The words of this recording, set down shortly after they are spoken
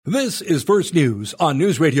This is First News on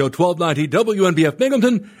News Radio 1290 WNBF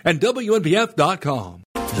Binghamton and WNBF.com.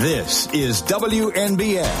 This is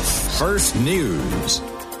WNBF First News.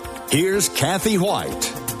 Here's Kathy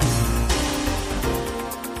Whyte.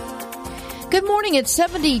 Good morning. It's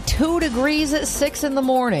 72 degrees at 6 in the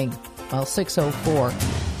morning. Well, 6:04.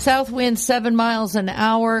 South wind 7 miles an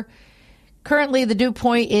hour. Currently, the dew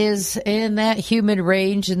point is in that humid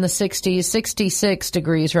range in the 60s, 66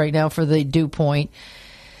 degrees right now for the dew point.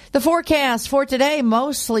 The forecast for today,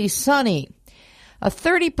 mostly sunny. A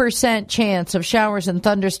 30% chance of showers and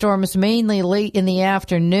thunderstorms, mainly late in the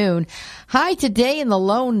afternoon. High today in the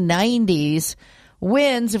low 90s.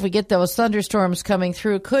 Winds, if we get those thunderstorms coming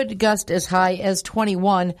through, could gust as high as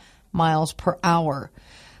 21 miles per hour.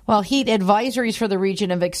 While heat advisories for the region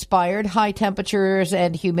have expired, high temperatures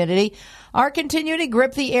and humidity are continuing to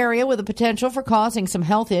grip the area with the potential for causing some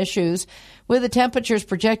health issues. With the temperatures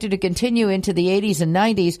projected to continue into the 80s and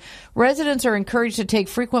 90s, residents are encouraged to take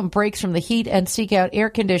frequent breaks from the heat and seek out air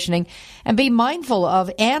conditioning and be mindful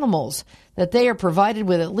of animals, that they are provided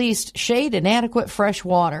with at least shade and adequate fresh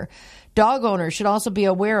water. Dog owners should also be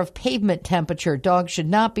aware of pavement temperature. Dogs should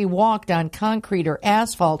not be walked on concrete or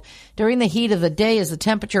asphalt during the heat of the day, as the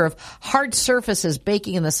temperature of hard surfaces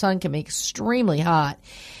baking in the sun can be extremely hot.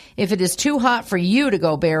 If it is too hot for you to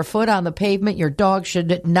go barefoot on the pavement, your dog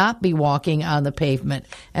should not be walking on the pavement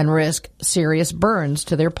and risk serious burns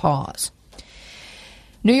to their paws.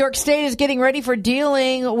 New York State is getting ready for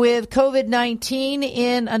dealing with COVID-19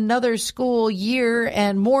 in another school year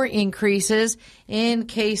and more increases in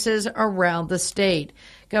cases around the state.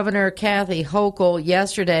 Governor Kathy Hochul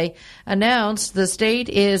yesterday announced the state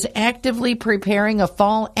is actively preparing a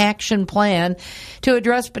fall action plan to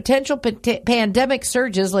address potential pandemic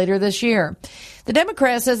surges later this year. The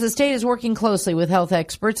Democrat says the state is working closely with health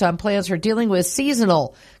experts on plans for dealing with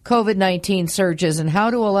seasonal COVID-19 surges and how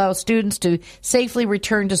to allow students to safely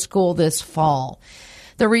return to school this fall.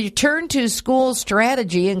 The return to school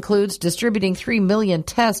strategy includes distributing 3 million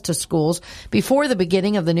tests to schools before the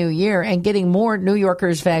beginning of the new year and getting more New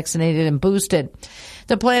Yorkers vaccinated and boosted.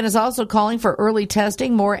 The plan is also calling for early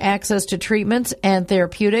testing, more access to treatments and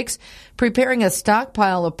therapeutics, preparing a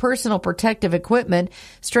stockpile of personal protective equipment,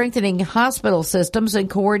 strengthening hospital systems, and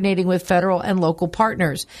coordinating with federal and local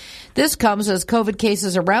partners. This comes as COVID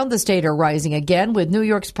cases around the state are rising again, with New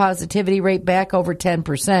York's positivity rate back over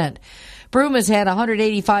 10%. Broome has had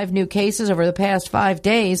 185 new cases over the past 5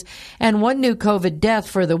 days and 1 new COVID death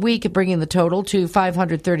for the week, bringing the total to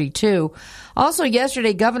 532. Also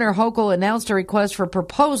yesterday, Governor Hochul announced a request for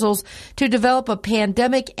proposals to develop a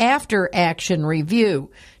pandemic after action review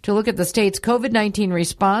to look at the state's COVID-19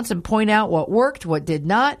 response and point out what worked, what did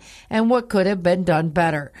not, and what could have been done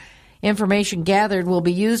better. Information gathered will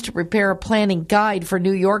be used to prepare a planning guide for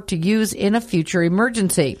New York to use in a future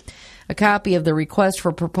emergency. A copy of the request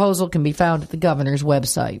for proposal can be found at the governor's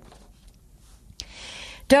website.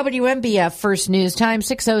 WNBF First News Time,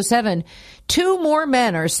 6:07. 2 more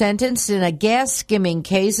men are sentenced in a gas skimming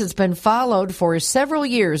case that's been followed for several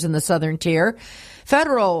years in the Southern Tier.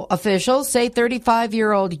 Federal officials say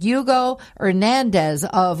 35-year-old Hugo Hernandez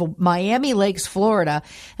of Miami Lakes, Florida,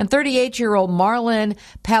 and 38-year-old Marlon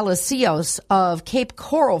Palacios of Cape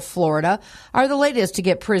Coral, Florida, are the latest to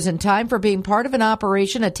get prison time for being part of an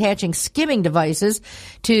operation attaching skimming devices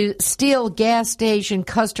to steal gas station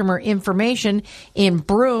customer information in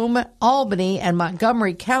Broome, Albany, and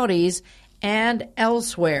Montgomery counties and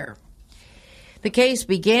elsewhere. The case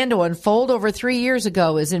began to unfold over 3 years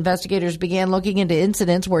ago as investigators began looking into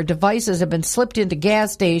incidents where devices have been slipped into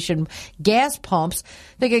gas station gas pumps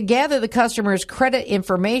that could gather the customer's credit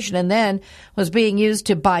information and then was being used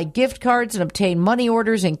to buy gift cards and obtain money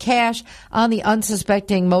orders and cash on the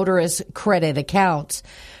unsuspecting motorist's credit accounts.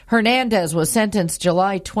 Hernandez was sentenced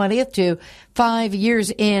July 20th to 5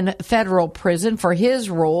 years in federal prison for his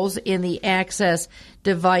roles in the access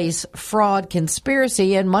device fraud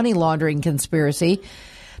conspiracy and money laundering conspiracy.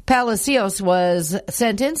 Palacios was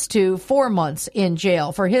sentenced to 4 months in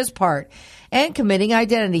jail for his part and committing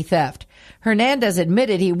identity theft. Hernandez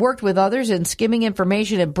admitted he worked with others in skimming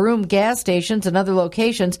information at Broome gas stations and other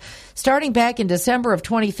locations starting back in December of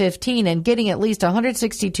 2015 and getting at least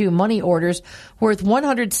 162 money orders worth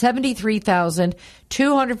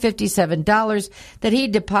 $173,257 that he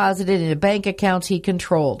deposited into bank accounts he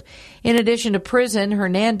controlled. In addition to prison,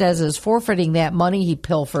 Hernandez is forfeiting that money he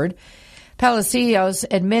pilfered. Palacios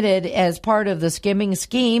admitted as part of the skimming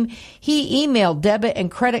scheme, he emailed debit and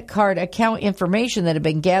credit card account information that had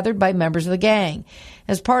been gathered by members of the gang.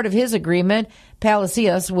 As part of his agreement,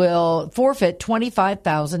 Palacios will forfeit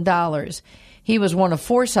 $25,000. He was one of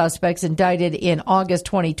 4 suspects indicted in August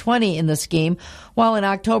 2020 in the scheme, while in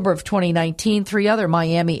October of 2019, 3 other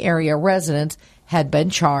Miami area residents had been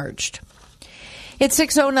charged. It's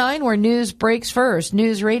 6:09 where news breaks first.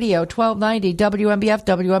 News Radio 1290 WNBF,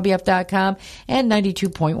 WNBF.com, and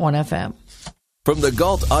 92.1 FM. From the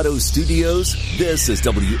Galt Auto Studios, this is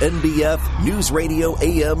WNBF News Radio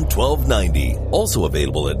AM 1290. Also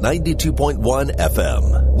available at 92.1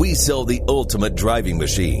 FM. We sell the ultimate driving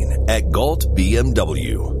machine at Galt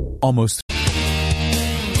BMW. Almost.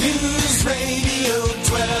 News Radio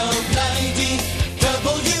 1290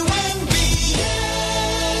 WNBF.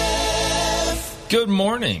 Good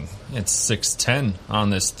morning. It's 6:10 on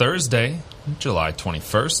this Thursday, July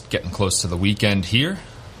 21st. Getting close to the weekend here.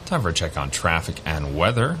 Time for a check on traffic and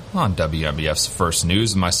weather on WNBF's First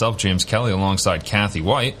News. Myself, James Kelly, alongside Kathy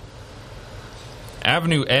Whyte.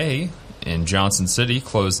 Avenue A in Johnson City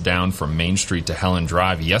closed down from Main Street to Helen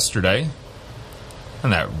Drive yesterday.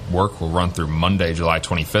 And that work will run through Monday, July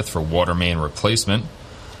 25th for water main replacement.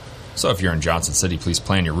 So if you're in Johnson City, please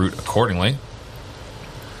plan your route accordingly.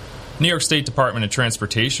 New York State Department of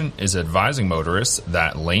Transportation is advising motorists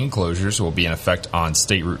that lane closures will be in effect on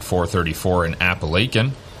State Route 434 in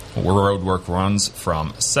Appalachian. Road work runs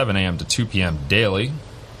from 7 a.m. to 2 p.m. daily,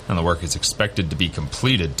 and the work is expected to be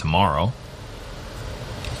completed tomorrow.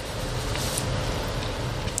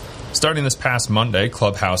 Starting this past Monday,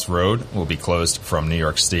 Clubhouse Road will be closed from New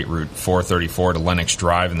York State Route 434 to Lenox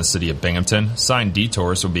Drive in the city of Binghamton. Signed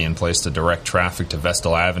detours will be in place to direct traffic to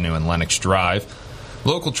Vestal Avenue and Lenox Drive.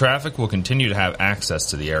 Local traffic will continue to have access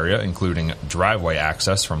to the area, including driveway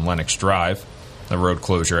access from Lenox Drive. The road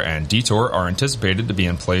closure and detour are anticipated to be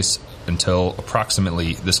in place until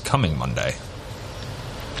approximately this coming Monday.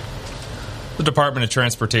 The Department of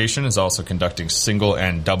Transportation is also conducting single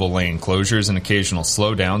and double lane closures and occasional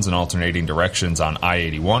slowdowns in alternating directions on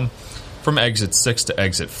I-81 from exit 6 to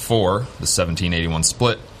exit 4, the 1781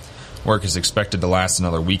 split. Work is expected to last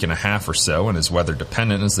another week and a half or so and is weather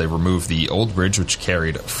dependent as they remove the old bridge which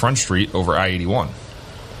carried Front Street over I-81.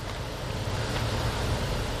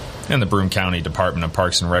 And the Broome County Department of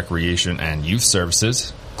Parks and Recreation and Youth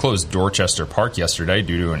Services closed Dorchester Park yesterday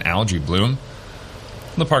due to an algae bloom.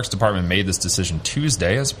 The Parks Department made this decision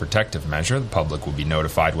Tuesday as a protective measure. The public will be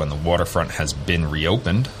notified when the waterfront has been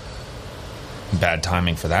reopened. Bad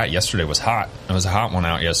timing for that. Yesterday was hot. It was a hot one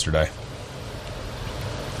out yesterday.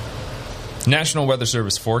 National Weather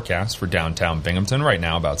Service forecast for downtown Binghamton right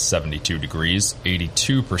now about 72 degrees,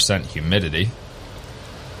 82% humidity.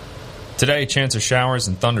 Today, chance of showers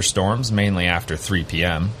and thunderstorms, mainly after 3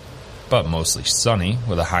 p.m., but mostly sunny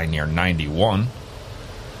with a high near 91.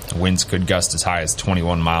 Winds could gust as high as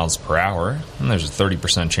 21 miles per hour, and there's a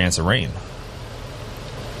 30% chance of rain.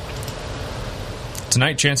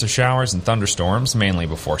 Tonight, chance of showers and thunderstorms, mainly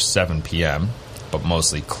before 7 p.m., but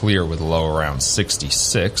mostly clear with a low around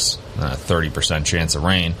 66, and a 30% chance of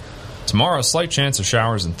rain. Tomorrow, slight chance of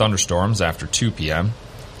showers and thunderstorms after 2 p.m.,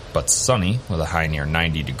 but sunny with a high near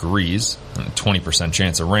 90 degrees and a 20%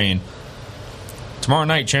 chance of rain. Tomorrow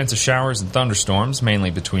night, chance of showers and thunderstorms,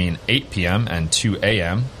 mainly between 8 p.m. and 2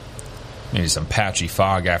 a.m. Maybe some patchy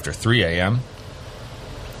fog after 3 a.m.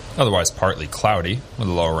 Otherwise partly cloudy with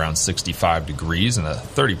a low around 65 degrees and a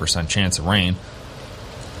 30% chance of rain.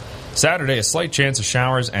 Saturday, a slight chance of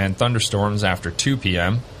showers and thunderstorms after 2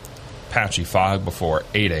 p.m. Patchy fog before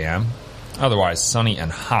 8 a.m. Otherwise sunny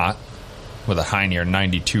and hot with a high near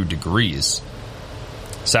 92 degrees.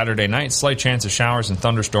 Saturday night, slight chance of showers and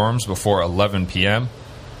thunderstorms before 11 p.m.,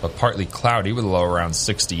 but partly cloudy with a low around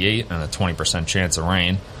 68 and a 20% chance of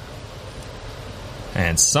rain.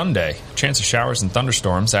 And Sunday, chance of showers and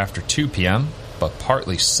thunderstorms after 2 p.m., but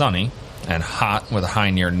partly sunny and hot with a high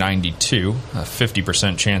near 92, a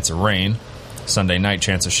 50% chance of rain. Sunday night,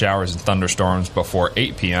 chance of showers and thunderstorms before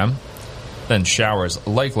 8 p.m., then showers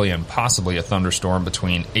likely and possibly a thunderstorm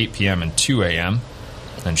between 8 p.m. and 2 a.m.,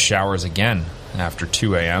 and showers again after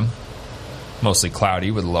 2 a.m., mostly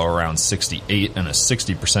cloudy with a low around 68 and a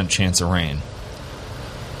 60% chance of rain.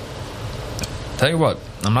 Tell you what,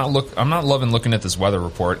 I'm not loving looking at this weather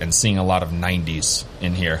report and seeing a lot of 90s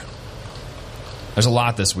in here. There's a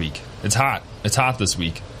lot this week. It's hot. It's hot this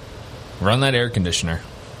week. Run that air conditioner.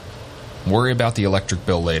 Worry about the electric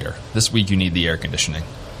bill later. This week you need the air conditioning.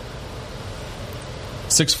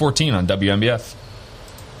 6:14 on WNBF.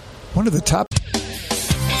 One of the top.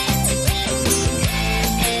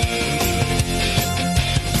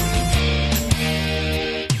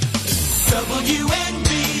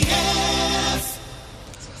 WNBF.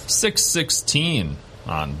 6:16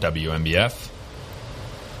 on WNBF.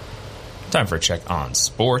 Time for a check on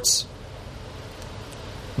sports.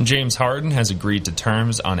 James Harden has agreed to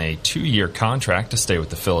terms on a 2-year contract to stay with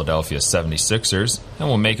the Philadelphia 76ers and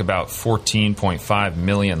will make about $14.5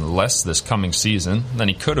 million less this coming season than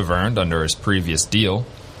he could have earned under his previous deal.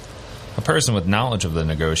 A person with knowledge of the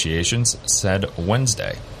negotiations said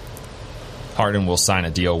Wednesday. Harden will sign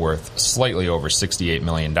a deal worth slightly over $68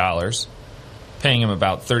 million, paying him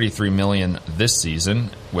about $33 million this season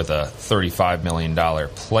with a $35 million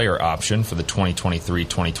player option for the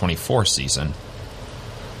 2023-2024 season.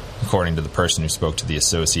 According to the person who spoke to the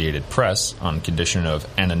Associated Press on condition of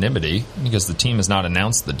anonymity because the team has not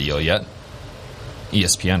announced the deal yet,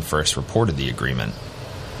 ESPN first reported the agreement.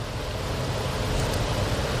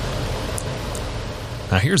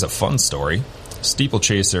 Now here's a fun story.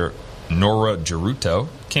 Steeplechaser Nora Geruto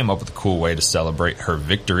came up with a cool way to celebrate her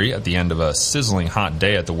victory at the end of a sizzling hot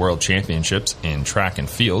day at the World Championships in track and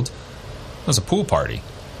field. It was a pool party.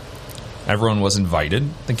 Everyone was invited.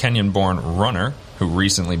 The Kenyan-born runner, who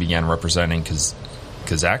recently began representing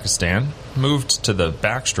Kazakhstan, moved to the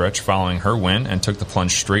backstretch following her win and took the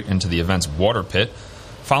plunge straight into the event's water pit,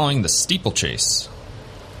 following the steeplechase.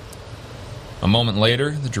 A moment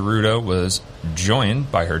later, the Gerudo was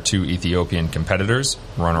joined by her 2 Ethiopian competitors,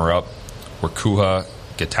 runner-up Wekuha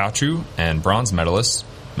Getachew and bronze medalist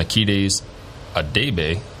Makides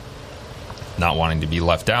Adebe. Not wanting to be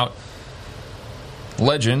left out,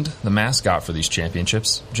 Legend, the mascot for these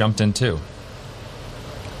championships, jumped in too.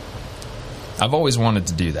 I've always wanted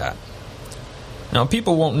to do that. Now,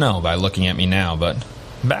 people won't know by looking at me now, but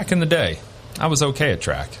back in the day, I was okay at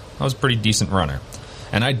track. I was a pretty decent runner.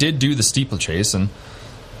 And I did do the steeplechase, and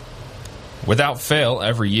without fail,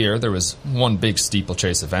 every year there was one big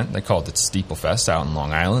steeplechase event. They called it Steeplefest out in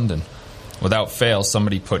Long Island, and without fail,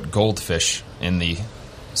 somebody put goldfish in the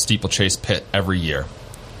steeplechase pit every year.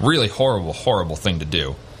 Really horrible, horrible thing to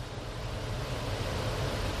do.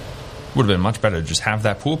 Would have been much better to just have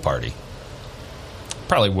that pool party.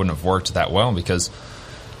 Probably wouldn't have worked that well because,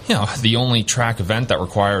 the only track event that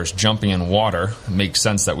requires jumping in water, it makes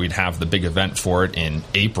sense that we'd have the big event for it in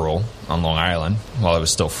April on Long Island while it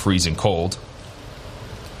was still freezing cold.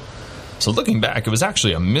 So looking back, it was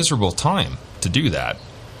actually a miserable time to do that.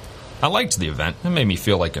 I liked the event. It made me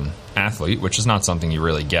feel like an athlete, which is not something you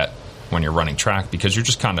really get when you're running track because you're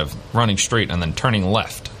just kind of running straight and then turning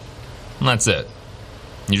left. And that's it.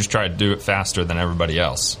 You just try to do it faster than everybody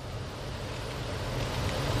else.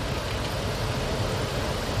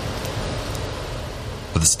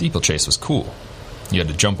 But the steeplechase was cool. You had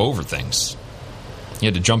to jump over things. You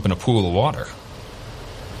had to jump in a pool of water.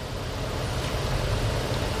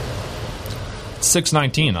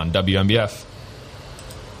 6:19 on WNBF.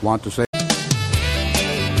 Want to say?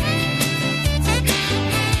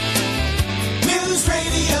 News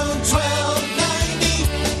Radio 1290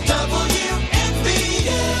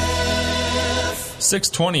 WNBF.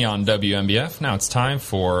 6:20 on WNBF. Now it's time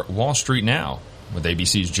for Wall Street Now with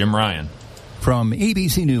ABC's Jim Ryan. From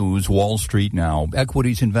ABC News, Wall Street Now.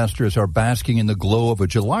 Equities investors are basking in the glow of a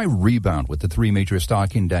July rebound with the 3 major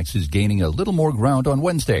stock indexes gaining a little more ground on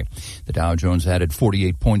Wednesday. The Dow Jones added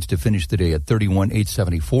 48 points to finish the day at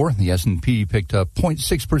 31,874. The S&P picked up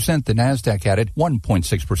 0.6%. The Nasdaq added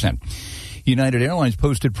 1.6%. United Airlines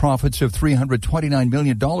posted profits of $329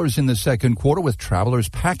 million in the second quarter with travelers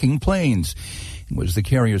packing planes. It was the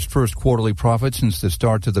carrier's first quarterly profit since the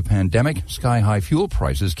start of the pandemic. Sky-high fuel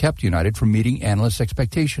prices kept United from meeting analysts'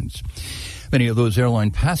 expectations. Many of those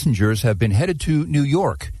airline passengers have been headed to New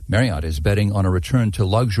York. Marriott is betting on a return to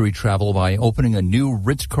luxury travel by opening a new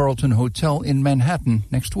Ritz-Carlton hotel in Manhattan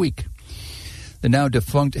next week. The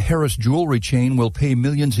now-defunct Harris jewelry chain will pay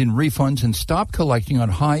millions in refunds and stop collecting on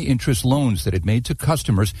high-interest loans that it made to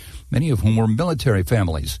customers, many of whom were military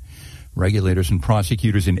families. Regulators and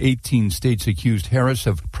prosecutors in 18 states accused Harris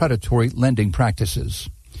of predatory lending practices.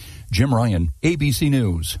 Jim Ryan, ABC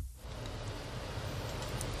News.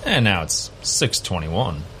 And now it's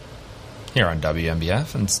 6:21 here on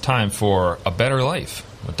WNBF, and it's time for A Better Life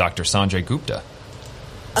with Dr. Sanjay Gupta.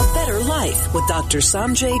 A Better Life with Dr.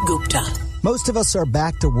 Sanjay Gupta. Most of us are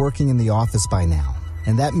back to working in the office by now.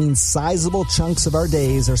 And that means sizable chunks of our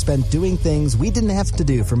days are spent doing things we didn't have to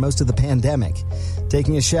do for most of the pandemic.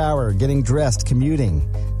 Taking a shower, getting dressed, commuting.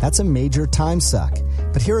 That's a major time suck.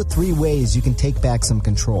 But here are 3 ways you can take back some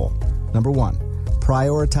control. Number 1,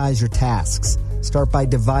 prioritize your tasks. Start by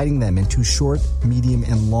dividing them into short, medium,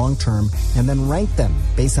 and long term, and then rank them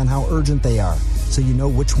based on how urgent they are, so you know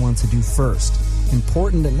which ones to do first.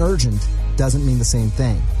 Important and urgent doesn't mean the same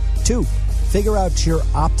thing. 2, figure out your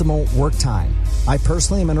optimal work time. I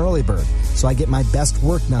personally am an early bird, so I get my best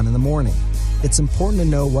work done in the morning. It's important to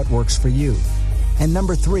know what works for you. And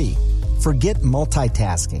number 3, forget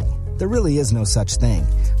multitasking. There really is no such thing.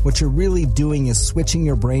 What you're really doing is switching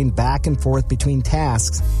your brain back and forth between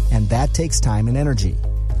tasks, and that takes time and energy.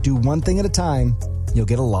 Do one thing at a time, you'll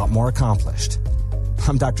get a lot more accomplished.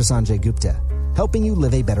 I'm Dr. Sanjay Gupta, helping you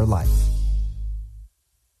live a better life.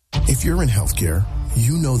 If you're in healthcare,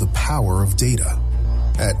 you know the power of data.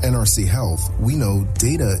 At NRC Health, we know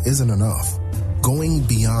data isn't enough. Going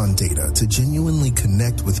beyond data to genuinely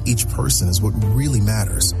connect with each person is what really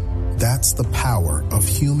matters. That's the power of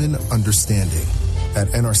human understanding. At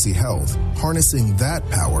NRC Health, harnessing that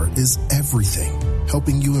power is everything,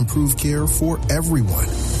 helping you improve care for everyone.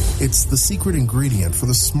 It's the secret ingredient for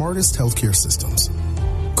the smartest healthcare systems.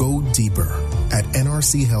 Go deeper at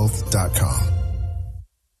nrchealth.com.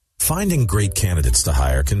 Finding great candidates to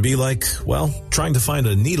hire can be like, well, trying to find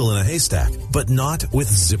a needle in a haystack, but not with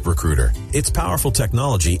ZipRecruiter. Its powerful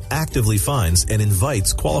technology actively finds and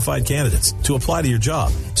invites qualified candidates to apply to your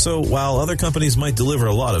job. So while other companies might deliver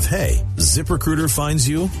a lot of hay, ZipRecruiter finds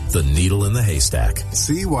you the needle in the haystack.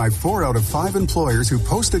 See why 4 out of 5 employers who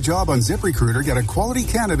post a job on ZipRecruiter get a quality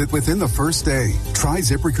candidate within the first day. Try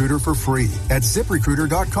ZipRecruiter for free at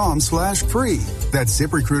ZipRecruiter.com/free. That's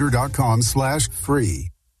ZipRecruiter.com/free.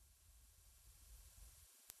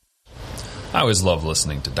 I always love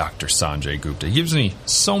listening to Dr. Sanjay Gupta. He gives me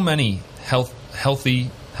so many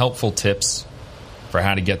healthy, helpful tips for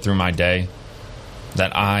how to get through my day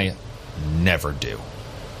that I never do.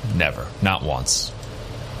 Never. Not once.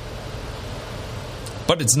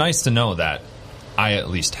 But it's nice to know that I at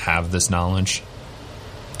least have this knowledge,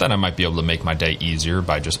 that I might be able to make my day easier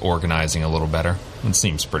by just organizing a little better. It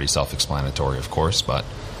seems pretty self-explanatory, of course, but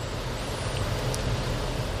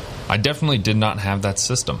I definitely did not have that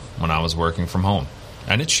system when I was working from home,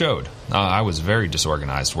 and it showed. I was very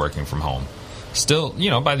disorganized working from home. Still,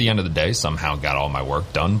 by the end of the day, somehow got all my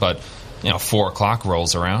work done, but, 4 o'clock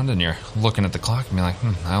rolls around, and you're looking at the clock and be like,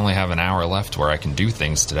 I only have an hour left where I can do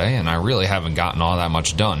things today, and I really haven't gotten all that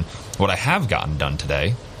much done. What I have gotten done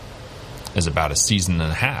today is about a season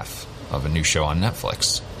and a half of a new show on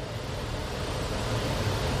Netflix.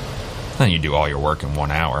 Then you do all your work in 1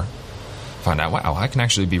 hour. Find out, wow, I can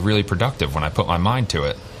actually be really productive when I put my mind to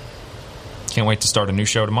it. Can't wait to start a new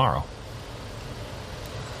show tomorrow.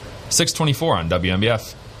 6:24 on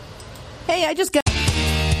WNBF. Hey, I just got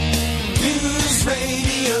News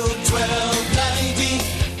Radio 1290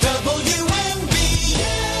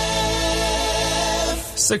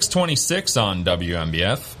 WNBF. 6:26 on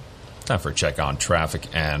WNBF. Time for a check on traffic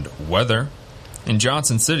and weather. In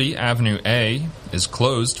Johnson City, Avenue A is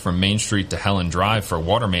closed from Main Street to Helen Drive for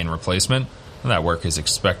water main replacement. That work is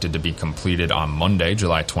expected to be completed on Monday,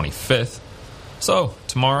 July 25th. So,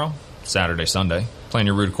 tomorrow, Saturday, Sunday, plan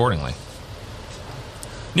your route accordingly.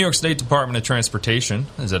 New York State Department of Transportation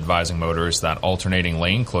is advising motorists that alternating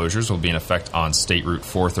lane closures will be in effect on State Route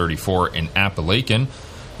 434 in Appalachian.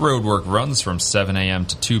 Roadwork runs from 7 a.m.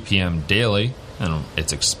 to 2 p.m. daily, and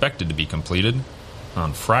it's expected to be completed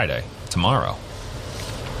on Friday, tomorrow.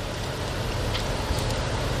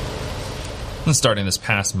 And starting this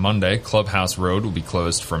past Monday, Clubhouse Road will be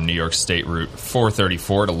closed from New York State Route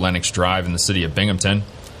 434 to Lenox Drive in the city of Binghamton.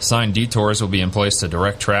 Signed detours will be in place to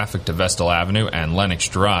direct traffic to Vestal Avenue and Lenox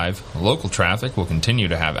Drive. Local traffic will continue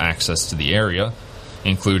to have access to the area,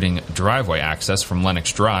 including driveway access from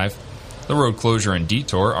Lenox Drive. The road closure and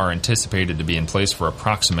detour are anticipated to be in place for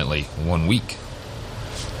approximately 1 week.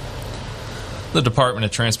 The Department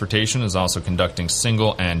of Transportation is also conducting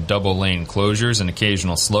single and double lane closures and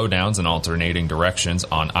occasional slowdowns in alternating directions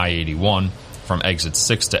on I-81 from exit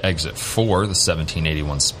 6 to exit 4, the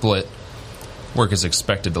 1781 split. Work is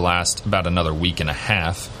expected to last about another week and a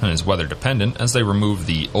half and is weather dependent as they remove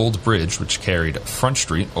the old bridge which carried Front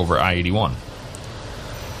Street over I-81.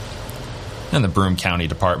 And the Broome County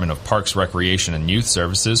Department of Parks, Recreation, and Youth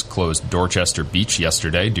Services closed Dorchester Beach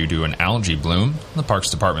yesterday due to an algae bloom. The Parks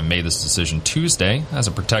Department made this decision Tuesday as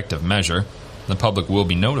a protective measure. The public will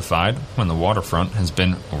be notified when the waterfront has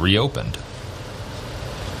been reopened.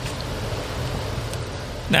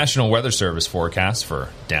 National Weather Service forecast for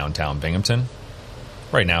downtown Binghamton.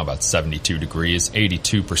 Right now about 72 degrees,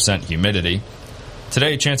 82% humidity.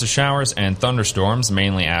 Today, chance of showers and thunderstorms,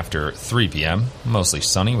 mainly after 3 p.m. Mostly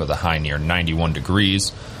sunny with a high near 91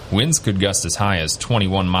 degrees. Winds could gust as high as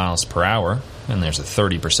 21 miles per hour, and there's a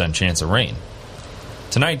 30% chance of rain.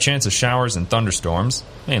 Tonight, chance of showers and thunderstorms,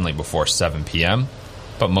 mainly before 7 p.m.,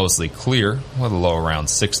 but mostly clear with a low around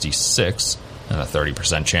 66 and a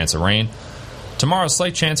 30% chance of rain. Tomorrow,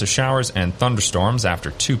 slight chance of showers and thunderstorms after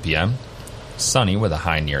 2 p.m. Sunny with a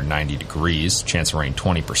high near 90 degrees, chance of rain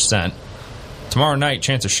 20%. Tomorrow night,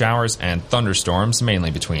 chance of showers and thunderstorms, mainly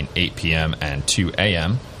between 8 p.m. and 2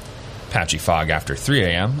 a.m. Patchy fog after 3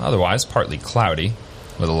 a.m., otherwise partly cloudy.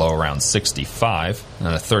 with a low around 65 and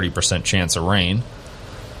a 30% chance of rain.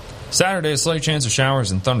 Saturday, a slight chance of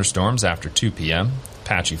showers and thunderstorms after 2 p.m.,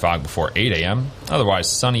 patchy fog before 8 a.m., otherwise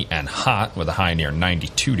sunny and hot with a high near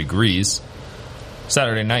 92 degrees.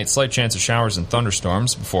 Saturday night, slight chance of showers and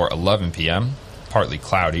thunderstorms before 11 p.m., partly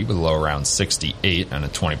cloudy with a low around 68 and a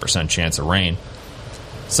 20% chance of rain.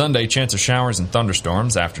 Sunday, chance of showers and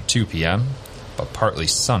thunderstorms after 2 p.m., but partly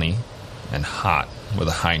sunny and hot with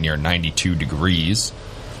a high near 92 degrees.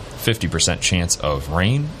 50% chance of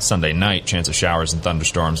rain. Sunday night, chance of showers and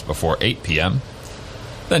thunderstorms before 8 p.m.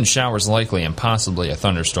 Then showers likely and possibly a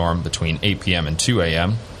thunderstorm between 8 p.m. and 2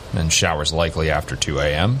 a.m. Then showers likely after 2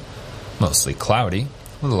 a.m. Mostly cloudy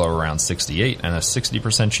with a low around 68 and a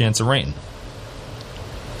 60% chance of rain.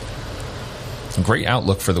 A great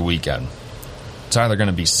outlook for the weekend. It's either going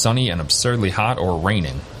to be sunny and absurdly hot or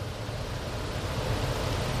raining.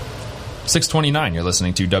 6:29, you're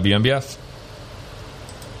listening to WNBF.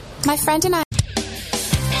 My friend and I.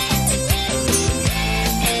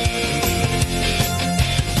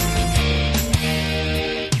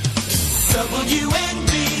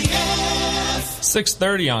 WNBF.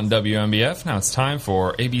 6:30 on WNBF. Now it's time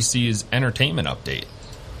for ABC's Entertainment Update.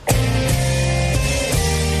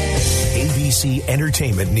 ABC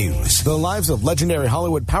Entertainment News. The lives of legendary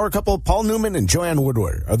Hollywood power couple Paul Newman and Joanne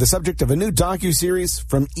Woodward are the subject of a new docuseries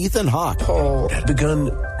from Ethan Hawke. Paul had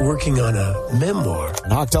begun working on a memoir.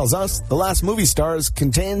 And Hawke tells us The Last Movie Stars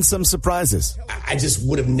contains some surprises. I just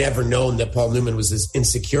would have never known that Paul Newman was as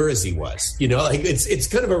insecure as he was. You know, like it's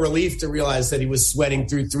kind of a relief to realize that he was sweating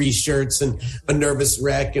through 3 shirts and a nervous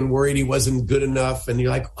wreck and worried he wasn't good enough. And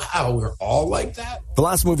you're like, wow, we're all like that? The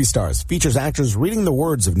Last Movie Stars features actors reading the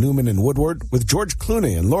words of Newman and Woodward, with George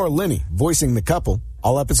Clooney and Laura Linney voicing the couple.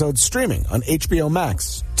 All episodes streaming on HBO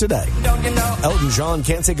Max today. Elton John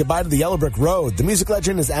can't say goodbye to the Yellow Brick Road. The music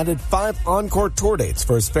legend has added 5 encore tour dates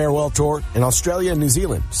for his farewell tour in Australia and New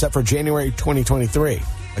Zealand, set for January 2023.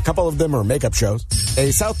 A couple of them are makeup shows. A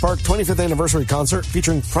South Park 25th anniversary concert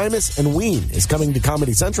featuring Primus and Ween is coming to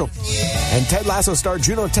Comedy Central. And Ted Lasso star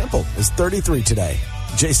Juno Temple is 33 today.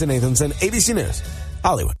 Jason Nathanson, ABC News,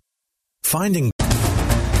 Hollywood. Finding.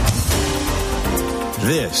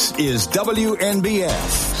 This is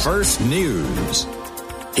WNBF First News.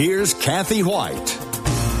 Here's Kathy Whyte.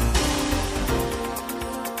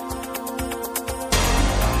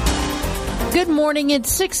 Good morning.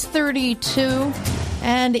 It's 6:32.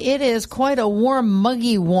 And it is quite a warm,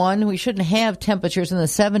 muggy one. We shouldn't have temperatures in the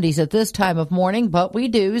 70s at this time of morning, but we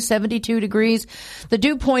do. 72 degrees. The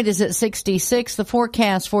dew point is at 66. The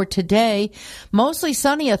forecast for today, mostly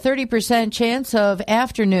sunny, a 30% chance of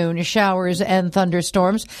afternoon showers and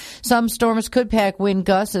thunderstorms. Some storms could pack wind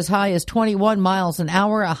gusts as high as 21 miles an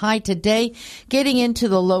hour. A high today getting into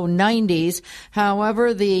the low 90s.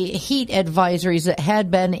 However, the heat advisories that had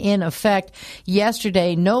been in effect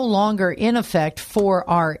yesterday no longer in effect for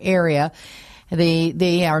our area.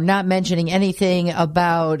 They are not mentioning anything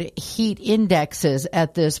about heat indexes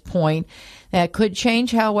at this point. That could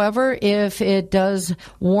change, however, if it does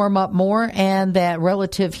warm up more and that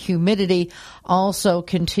relative humidity also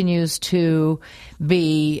continues to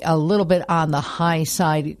be a little bit on the high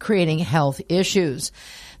side, creating health issues.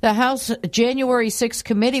 The House January 6th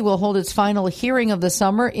committee will hold its final hearing of the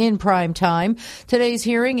summer in prime time. Today's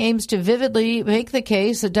hearing aims to vividly make the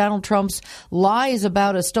case that Donald Trump's lies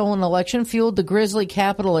about a stolen election fueled the grisly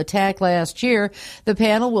Capitol attack last year. The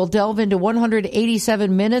panel will delve into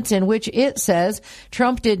 187 minutes in which it says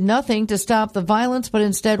Trump did nothing to stop the violence, but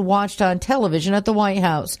instead watched on television at the White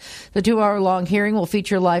House. The 2-hour-long hearing will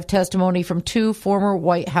feature live testimony from 2 former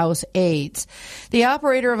White House aides. The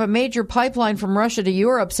operator of a major pipeline from Russia to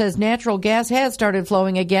Europe says natural gas has started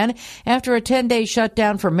flowing again after a 10-day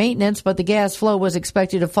shutdown for maintenance, but the gas flow was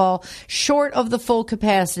expected to fall short of the full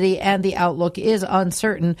capacity and the outlook is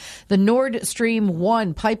uncertain. The Nord Stream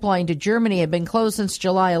 1 pipeline to Germany had been closed since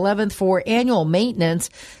July 11th for annual maintenance.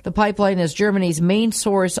 The pipeline is Germany's main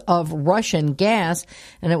source of Russian gas,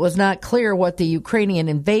 and it was not clear what the Ukrainian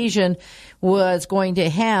invasion was going to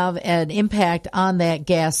have an impact on that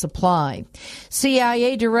gas supply.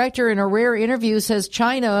 CIA director in a rare interview says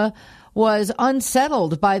China was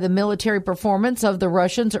unsettled by the military performance of the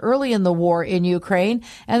Russians early in the war in Ukraine,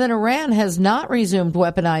 and that Iran has not resumed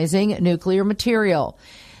weaponizing nuclear material.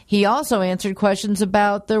 He also answered questions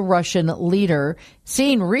about the Russian leader,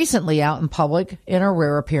 seen recently out in public in a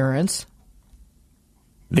rare appearance.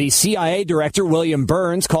 The CIA director, William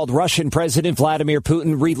Burns, called Russian President Vladimir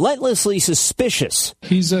Putin relentlessly suspicious.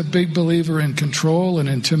 He's a big believer in control and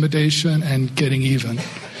intimidation and getting even.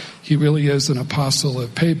 he really is an apostle of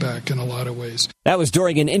payback in a lot of ways. That was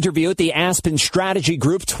during an interview at the Aspen Strategy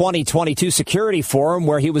Group 2022 Security Forum,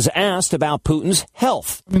 where he was asked about Putin's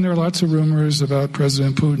health. I mean, there are lots of rumors about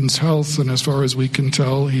President Putin's health, and as far as we can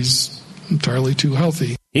tell, he's entirely too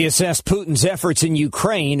healthy. He assessed Putin's efforts in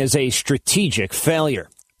Ukraine as a strategic failure.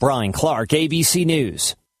 Brian Clark, ABC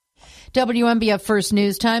News. WNBF First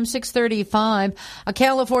News Time, 6:35. A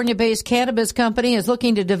California-based cannabis company is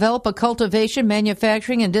looking to develop a cultivation,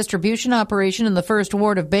 manufacturing, and distribution operation in the First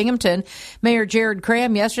Ward of Binghamton. Mayor Jared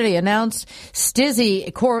Cram yesterday announced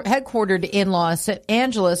Stizzy, headquartered in Los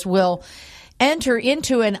Angeles, will enter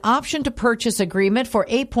into an option to purchase agreement for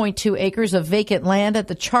 8.2 acres of vacant land at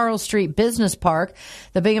the Charles Street Business Park.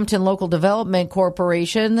 The Binghamton Local Development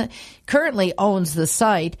Corporation currently owns the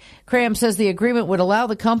site. Cram says the agreement would allow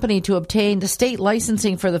the company to obtain the state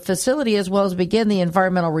licensing for the facility as well as begin the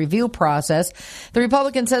environmental review process. The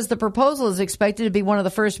Republican says the proposal is expected to be one of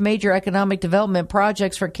the first major economic development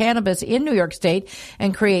projects for cannabis in New York State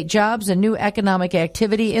and create jobs and new economic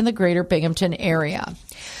activity in the greater Binghamton area.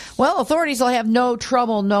 Well, authorities will have no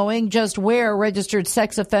trouble knowing just where registered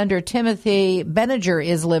sex offender Timothy Benninger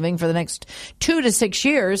is living for the next 2 to 6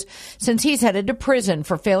 years, since he's headed to prison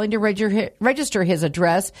for failing to register his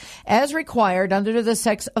address as required under the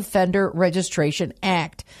Sex Offender Registration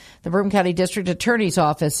Act. The Broome County District Attorney's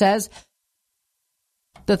Office says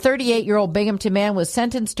the 38-year-old Binghamton man was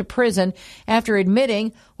sentenced to prison after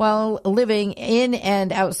admitting while living in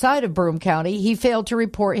and outside of Broome County he failed to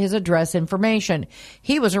report his address information.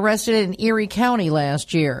 He was arrested in Erie County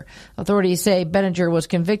last year. Authorities say Benninger was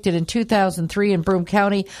convicted in 2003 in Broome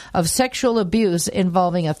County of sexual abuse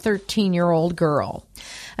involving a 13-year-old girl.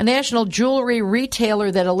 A national jewelry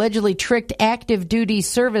retailer that allegedly tricked active duty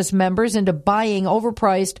service members into buying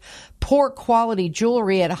overpriced, poor quality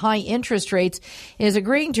jewelry at high interest rates is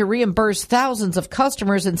agreeing to reimburse thousands of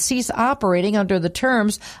customers and cease operating under the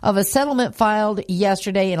terms of a settlement filed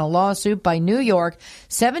yesterday in a lawsuit by New York,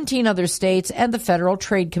 17 other states, and the Federal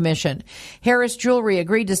Trade Commission. Harris Jewelry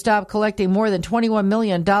agreed to stop collecting more than $21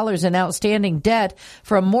 million in outstanding debt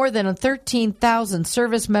from more than 13,000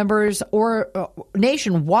 service members or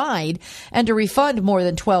nationwide, and to refund more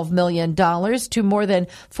than $12 million to more than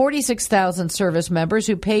 46,000 service members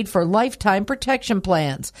who paid for lifetime protection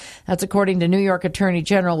plans. That's according to New York Attorney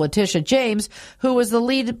General Letitia James, who was the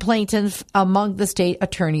lead plaintiff among the state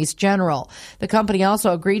attorneys general. The company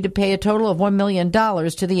also agreed to pay a total of $1 million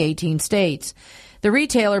to the 18 states. The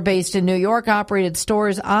retailer, based in New York, operated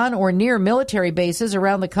stores on or near military bases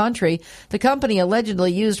around the country. The company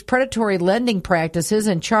allegedly used predatory lending practices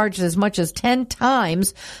and charged as much as 10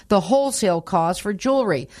 times the wholesale cost for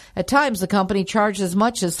jewelry. At times, the company charged as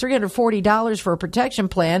much as $340 for a protection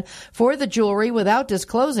plan for the jewelry without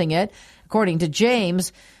disclosing it. According to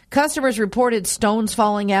James, customers reported stones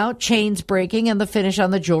falling out, chains breaking, and the finish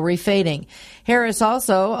on the jewelry fading. Harris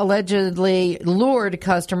also allegedly lured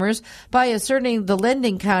customers by asserting the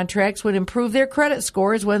lending contracts would improve their credit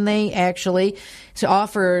scores when they actually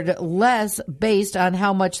offered less based on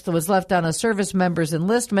how much was left on a service member's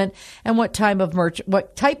enlistment and what type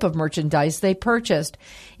of merchandise they purchased.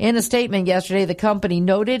 In a statement yesterday, the company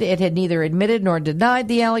noted it had neither admitted nor denied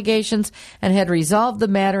the allegations and had resolved the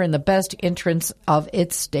matter in the best interests of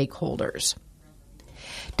its stakeholders.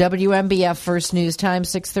 WNBF First News Time,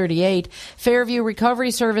 6:38. Fairview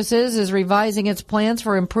Recovery Services is revising its plans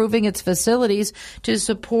for improving its facilities to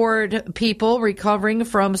support people recovering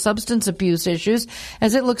from substance abuse issues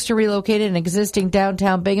as it looks to relocate an existing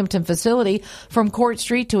downtown Binghamton facility from Court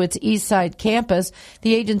Street to its east side campus.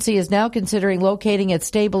 The agency is now considering locating its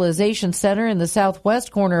stabilization center in the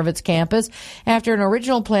southwest corner of its campus after an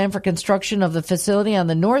original plan for construction of the facility on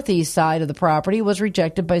the northeast side of the property was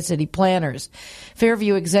rejected by city planners.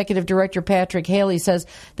 Fairview Executive Director Patrick Haley says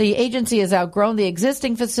the agency has outgrown the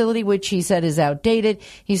existing facility, which he said is outdated.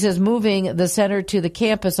 He says moving the center to the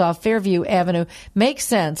campus off Fairview Avenue makes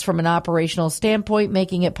sense from an operational standpoint,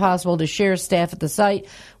 making it possible to share staff at the site,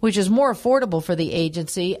 which is more affordable for the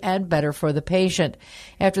agency and better for the patient.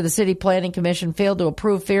 After the City Planning Commission failed to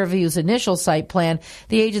approve Fairview's initial site plan,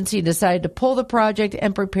 the agency decided to pull the project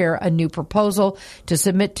and prepare a new proposal to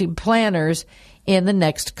submit to planners in the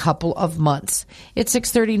next couple of months. It's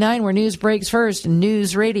 6:39 where news breaks first.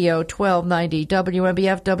 News Radio 1290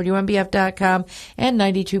 WNBF, WNBF.com, and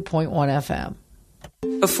 92.1 FM.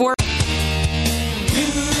 Before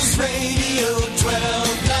News Radio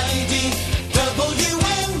 1290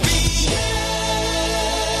 WNBF.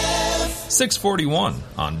 6:41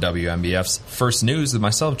 on WNBF's First News with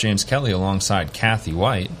myself, James Kelly, alongside Kathy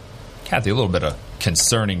Whyte. Kathy, a little bit of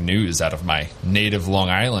concerning news out of my native Long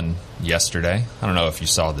Island yesterday. I don't know if you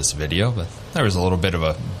saw this video, but there was a little bit of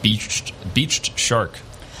a beached shark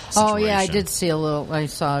situation. Oh, yeah, I did see a little. I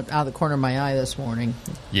saw it out of the corner of my eye this morning.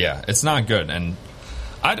 Yeah, it's not good. And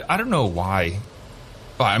I don't know why.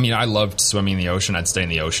 Well, I mean, I loved swimming in the ocean. I'd stay in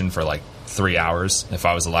the ocean for like 3 hours if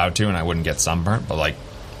I was allowed to, and I wouldn't get sunburnt. But like,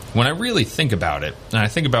 when I really think about it, and I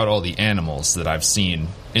think about all the animals that I've seen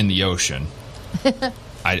in the ocean,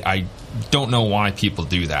 I don't know why people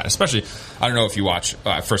do that. Especially, I don't know if you watch,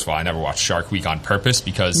 first of all, I never watched Shark Week on purpose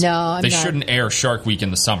because they shouldn't air Shark Week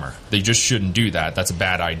in the summer. They just shouldn't do that. That's a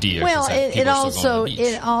bad idea. Well,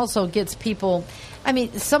 it also gets people, I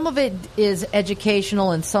mean, some of it is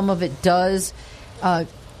educational and some of it does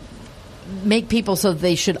make people so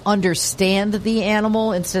they should understand the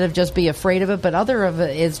animal instead of just be afraid of it. But other of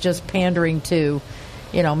it is just pandering to,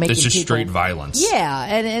 making it's just people, straight violence. Yeah,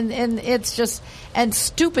 and it's just, and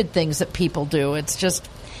stupid things that people do. It's just,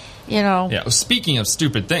 Yeah, speaking of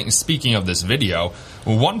stupid things, speaking of this video,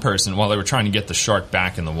 one person, while they were trying to get the shark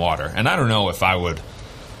back in the water, and I don't know if I would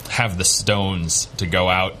have the stones to go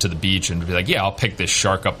out to the beach and be like, yeah, I'll pick this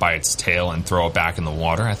shark up by its tail and throw it back in the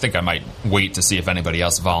water. I think I might wait to see if anybody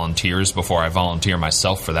else volunteers before I volunteer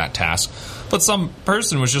myself for that task. But some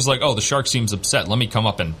person was just like, oh, the shark seems upset. Let me come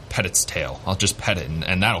up and pet its tail. I'll just pet it,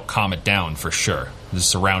 and that'll calm it down for sure. It's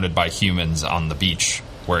surrounded by humans on the beach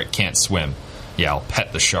where it can't swim. Yeah, I'll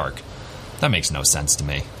pet the shark. That makes no sense to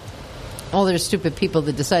me. Oh, there's stupid people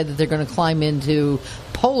that decide that they're going to climb into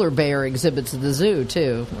polar bear exhibits at the zoo,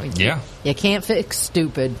 too. Yeah. You can't fix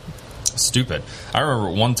stupid. Stupid. I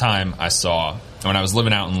remember one time I saw, when I was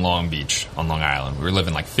living out in Long Beach on Long Island, we were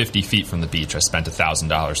living like 50 feet from the beach. I spent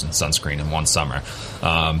 $1,000 in sunscreen in one summer.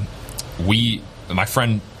 My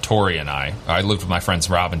friend Tori and I lived with my friends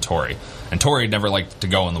Rob and Tori. And Tori never liked to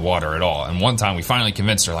go in the water at all. And one time we finally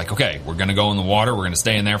convinced her, like, okay, we're going to go in the water. We're going to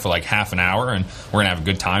stay in there for like half an hour. And we're going to have a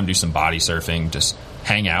good time, do some body surfing, just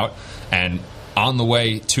hang out. And on the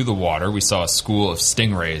way to the water, we saw a school of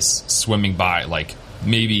stingrays swimming by like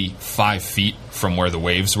maybe 5 feet from where the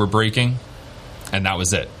waves were breaking. And that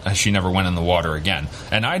was it. She never went in the water again.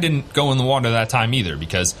 And I didn't go in the water that time either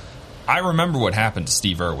because I remember what happened to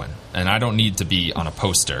Steve Irwin, and I don't need to be on a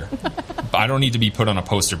poster. I don't need to be put on a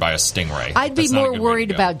poster by a stingray. I'd be more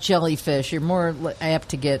worried about jellyfish. You're more apt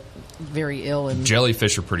to get very ill. And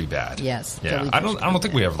jellyfish are pretty bad. Yes. Yeah. I don't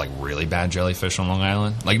think we have like really bad jellyfish on Long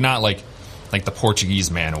Island. Like not like the Portuguese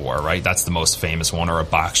man o' war, right? That's the most famous one, or a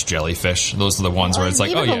box jellyfish. Those are the ones where it's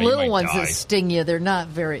like, oh yeah, the little you might ones die. That sting you, they're not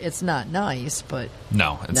very. It's not nice, but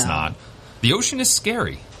no, it's not. The ocean is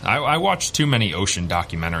scary. I watch too many ocean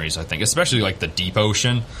documentaries, I think, especially like the deep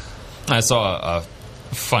ocean. I saw a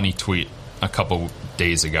funny tweet a couple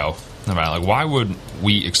days ago about like, why would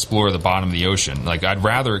we explore the bottom of the ocean? Like, I'd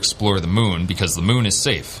rather explore the moon because the moon is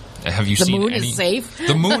safe. Have you seen the moon any? Is safe?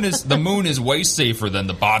 The moon is way safer than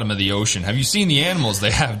the bottom of the ocean. Have you seen the animals they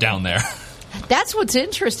have down there? That's what's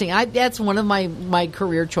interesting. That's one of my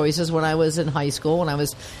career choices when I was in high school, when I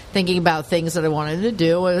was thinking about things that I wanted to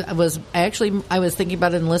do. I was thinking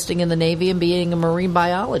about enlisting in the Navy and being a marine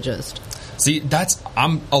biologist. See,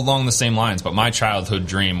 I'm along the same lines, but my childhood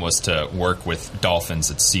dream was to work with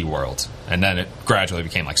dolphins at SeaWorld. And then it gradually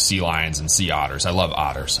became like sea lions and sea otters. I love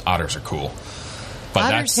otters. Otters are cool.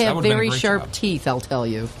 But otters have very sharp teeth, I'll tell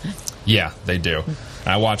you. Yeah, they do.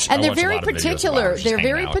 And they're very particular. They're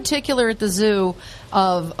very particular at the zoo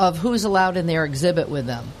of who's allowed in their exhibit with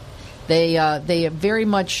them. They very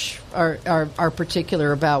much are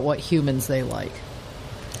particular about what humans they like.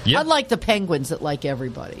 Yep. Unlike the penguins that like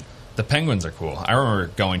everybody. The penguins are cool. I remember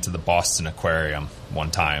going to the Boston Aquarium one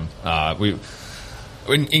time.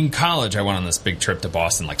 In college, I went on this big trip to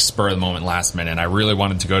Boston, like spur of the moment, last minute, and I really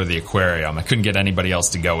wanted to go to the aquarium. I couldn't get anybody else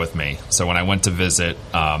to go with me. So when I went to visit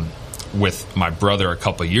with my brother a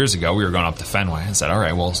couple of years ago, we were going up to Fenway. I said, all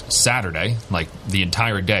right, well, Saturday, like the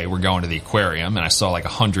entire day, we're going to the aquarium, and I saw like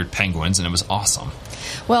 100 penguins, and it was awesome.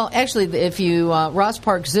 Well, actually, if you Ross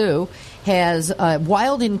Park Zoo has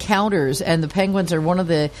wild encounters, and the penguins are one of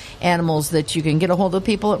the animals that you can get a hold of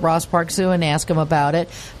people at Ross Park Zoo and ask them about it,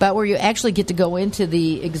 but where you actually get to go into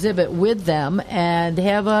the exhibit with them and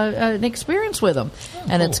have an experience with them.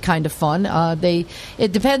 And it's kind of fun.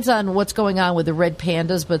 It depends on what's going on with the red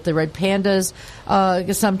pandas, but the red pandas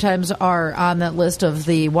sometimes are on that list of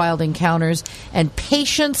the wild encounters. And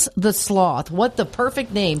Patience the sloth, what the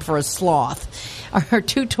perfect name for a sloth. Our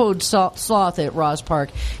two-toed sloth at Ross Park.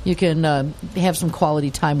 You can have some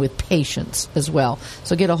quality time with Patience as well.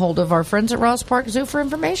 So get a hold of our friends at Ross Park Zoo for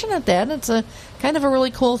information at that. It's a kind of a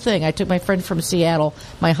really cool thing. I took my friend from Seattle,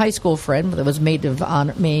 my high school friend that was maid of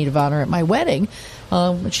honor at my wedding.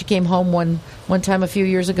 When she came home one time a few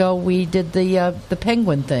years ago, we did the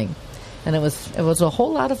penguin thing. And it was a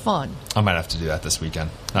whole lot of fun. I might have to do that this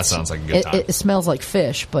weekend. That sounds like a good time. It smells like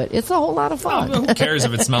fish, but it's a whole lot of fun. Oh, who cares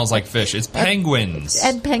if it smells like fish? It's penguins.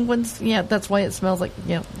 And penguins, yeah, that's why it smells like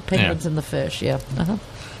penguins and the fish, yeah.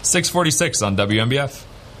 6:46 on WNBF.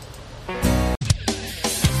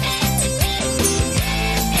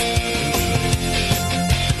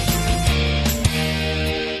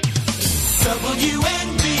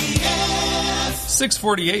 WNBF.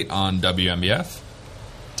 6:48 on WNBF.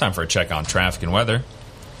 Time for a check on traffic and weather.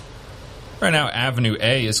 Right now, Avenue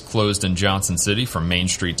A is closed in Johnson City from Main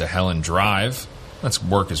Street to Helen Drive. That's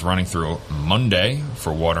work is running through Monday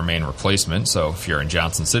for water main replacement, so if you're in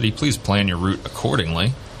Johnson City, please plan your route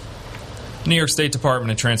accordingly. New York State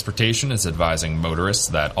Department of Transportation is advising motorists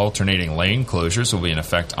that alternating lane closures will be in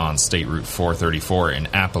effect on State Route 434 in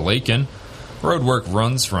Appalachian. Road work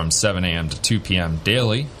runs from 7 a.m. to 2 p.m.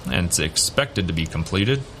 daily, and it's expected to be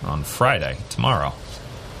completed on Friday, tomorrow.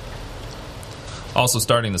 Also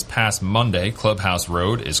starting this past Monday, Clubhouse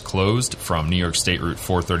Road is closed from New York State Route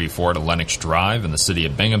 434 to Lenox Drive in the city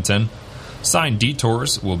of Binghamton. Signed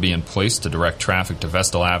detours will be in place to direct traffic to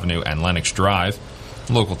Vestal Avenue and Lenox Drive.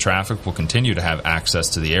 Local traffic will continue to have access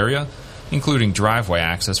to the area, including driveway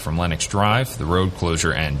access from Lenox Drive. The road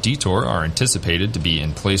closure and detour are anticipated to be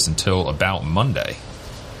in place until about Monday.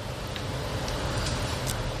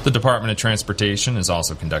 The Department of Transportation is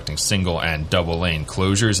also conducting single and double lane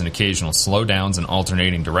closures and occasional slowdowns in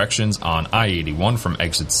alternating directions on I-81 from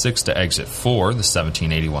exit 6 to exit 4, the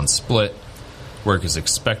 1781 split. Work is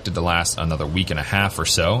expected to last another week and a half or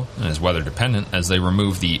so, and is weather dependent as they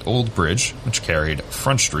remove the old bridge, which carried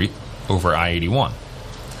Front Street, over I-81.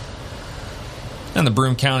 And the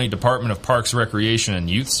Broome County Department of Parks, Recreation, and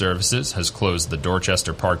Youth Services has closed the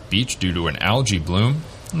Dorchester Park Beach due to an algae bloom.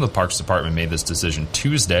 The Parks Department made this decision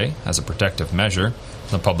Tuesday as a protective measure.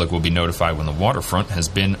 The public will be notified when the waterfront has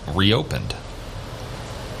been reopened.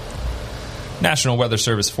 National Weather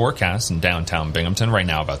Service forecast in downtown Binghamton right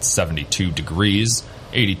now about 72 degrees,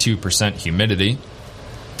 82% humidity.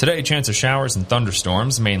 Today, chance of showers and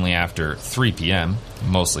thunderstorms mainly after 3 p.m.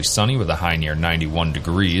 Mostly sunny with a high near 91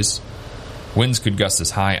 degrees. Winds could gust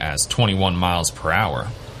as high as 21 miles per hour.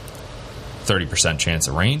 30% chance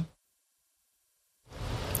of rain.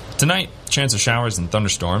 Tonight, chance of showers and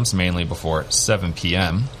thunderstorms mainly before 7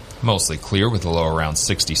 p.m. Mostly clear with a low around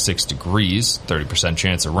 66 degrees, 30%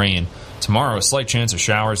 chance of rain. Tomorrow, a slight chance of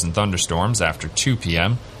showers and thunderstorms after 2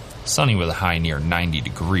 p.m. Sunny with a high near 90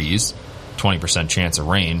 degrees, 20% chance of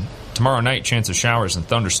rain. Tomorrow night, chance of showers and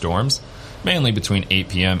thunderstorms, mainly between 8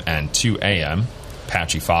 p.m. and 2 a.m.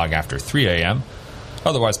 Patchy fog after 3 a.m.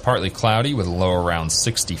 Otherwise partly cloudy with a low around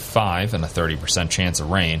 65 and a 30% chance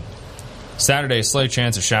of rain. Saturday, a slight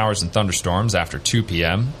chance of showers and thunderstorms after 2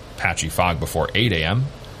 p.m. Patchy fog before 8 a.m.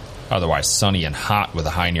 Otherwise sunny and hot with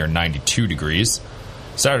a high near 92 degrees.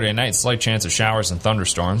 Saturday night, slight chance of showers and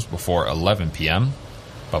thunderstorms before 11 p.m.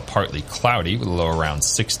 But partly cloudy with a low around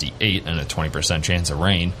 68 and a 20% chance of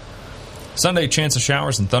rain. Sunday, chance of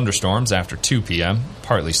showers and thunderstorms after 2 p.m.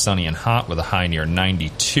 Partly sunny and hot with a high near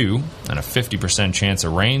 92 and a 50% chance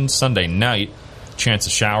of rain. Sunday night, chance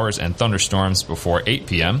of showers and thunderstorms before 8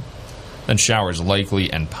 p.m. Then showers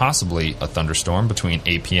likely and possibly a thunderstorm between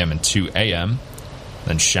 8 p.m. and 2 a.m.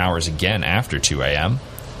 Then showers again after 2 a.m.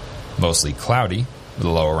 Mostly cloudy with a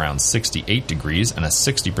low around 68 degrees and a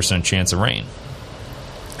 60% chance of rain.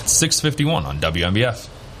 It's 6:51 on WNBF.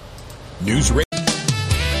 News Radio.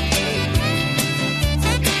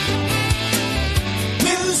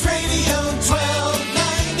 News Radio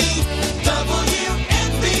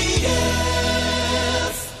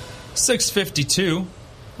 1290 WNBF. 6:52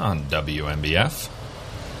 on WNBF.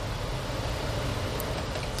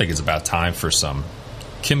 I think it's about time for some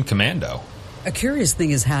Kim Commando. A curious thing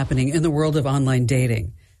is happening in the world of online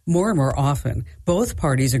dating. More and more often, both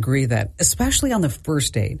parties agree that, especially on the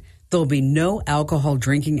first date, there'll be no alcohol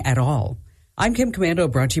drinking at all. I'm Kim Commando,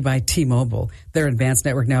 brought to you by T-Mobile. Their advanced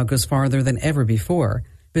network now goes farther than ever before.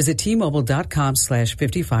 Visit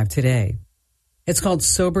T-Mobile.com/55 today. It's called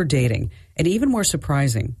sober dating, and even more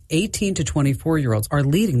surprising, 18 to 24-year-olds are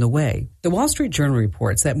leading the way. The Wall Street Journal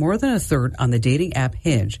reports that more than a third on the dating app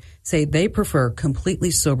Hinge say they prefer completely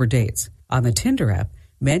sober dates. On the Tinder app,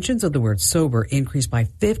 mentions of the word sober increased by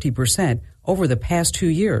 50% over the past 2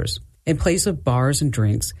 years. In place of bars and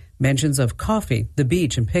drinks, mentions of coffee, the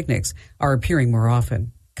beach, and picnics are appearing more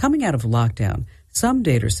often. Coming out of lockdown, some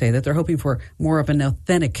daters say that they're hoping for more of an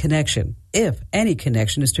authentic connection, if any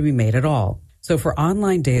connection is to be made at all. So for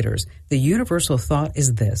online daters, the universal thought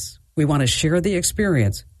is this: we want to share the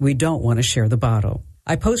experience, we don't want to share the bottle.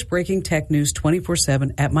 I post breaking tech news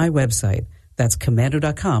 24/7 at my website. That's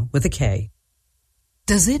commando.com with a K.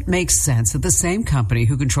 Does it make sense that the same company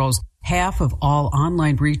who controls half of all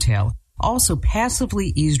online retail also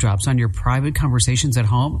passively eavesdrops on your private conversations at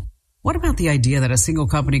home? What about the idea that a single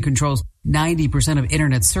company controls 90% of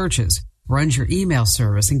internet searches, runs your email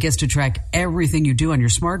service, and gets to track everything you do on your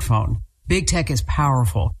smartphone? Big tech is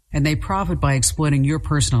powerful, and they profit by exploiting your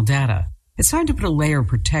personal data. It's time to put a layer of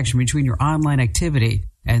protection between your online activity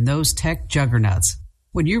and those tech juggernauts.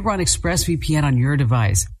 When you run ExpressVPN on your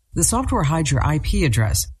device, the software hides your IP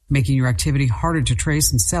address, making your activity harder to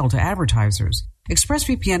trace and sell to advertisers.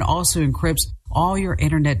 ExpressVPN also encrypts all your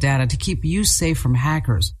internet data to keep you safe from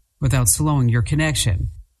hackers without slowing your connection.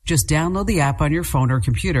 Just download the app on your phone or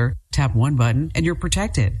computer, tap one button, and you're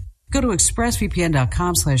protected. Go to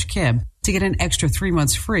expressvpn.com/Kim to get an extra 3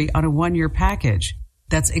 months free on a 1-year package.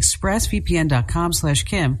 That's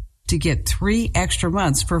expressvpn.com/Kim to get 3 extra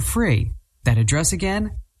months for free. That address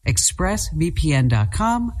again,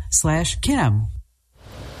 expressvpn.com/Kim.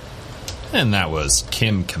 And that was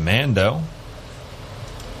Kim Commando.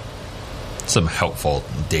 Some helpful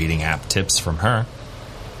dating app tips from her.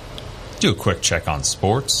 Do a quick check on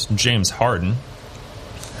sports. James Harden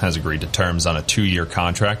has agreed to terms on a 2-year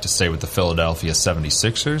contract to stay with the Philadelphia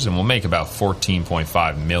 76ers and will make about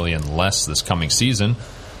 $14.5 million less this coming season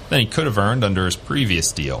than he could have earned under his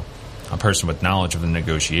previous deal, a person with knowledge of the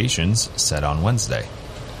negotiations said on Wednesday.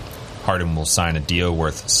 Harden will sign a deal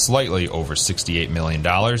worth slightly over $68 million,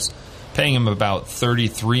 paying him about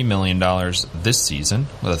 $33 million this season,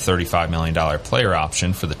 with a $35 million player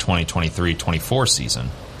option for the 2023-24 season.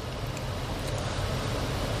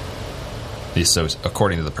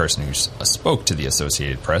 According to the person who spoke to the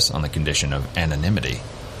Associated Press on the condition of anonymity,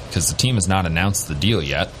 because the team has not announced the deal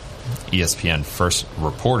yet. ESPN first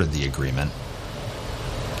reported the agreement.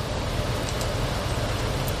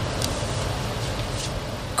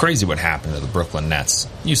 Crazy what happened to the Brooklyn Nets.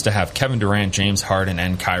 Used to have Kevin Durant, James Harden,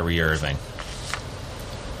 and Kyrie Irving.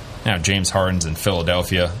 Now James Harden's in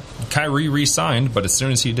Philadelphia. Kyrie re-signed, but as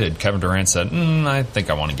soon as he did, Kevin Durant said, I think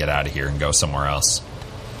I want to get out of here and go somewhere else.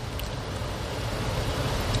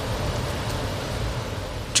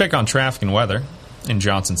 Check on traffic and weather. In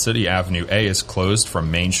Johnson City, Avenue A is closed from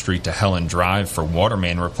Main Street to Helen Drive for water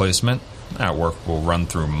main replacement. That work will run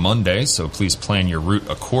through Monday, so please plan your route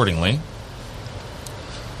accordingly.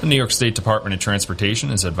 The New York State Department of Transportation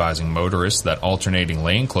is advising motorists that alternating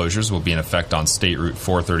lane closures will be in effect on State Route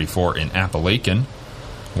 434 in Appalachian.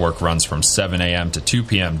 Work runs from 7 a.m. to 2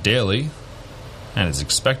 p.m. daily and is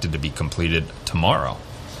expected to be completed tomorrow.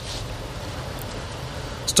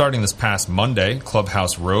 Starting this past Monday,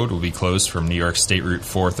 Clubhouse Road will be closed from New York State Route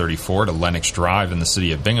 434 to Lenox Drive in the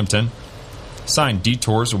city of Binghamton. Signed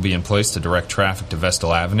detours will be in place to direct traffic to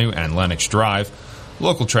Vestal Avenue and Lenox Drive.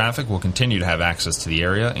 Local traffic will continue to have access to the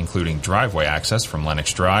area, including driveway access from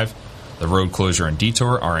Lenox Drive. The road closure and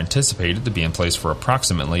detour are anticipated to be in place for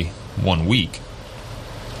approximately 1 week.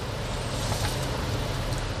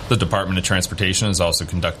 The Department of Transportation is also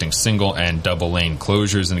conducting single and double lane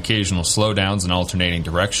closures and occasional slowdowns in alternating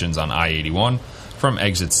directions on I-81 from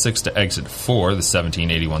exit 6 to exit 4, the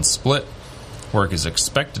 1781 split. Work is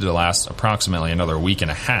expected to last approximately another week and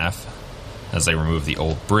a half as they remove the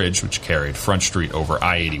old bridge which carried Front Street over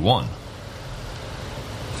I-81.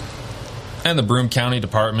 And the Broome County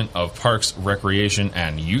Department of Parks, Recreation,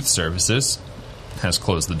 and Youth Services has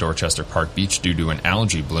closed the Dorchester Park Beach due to an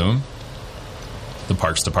algae bloom. The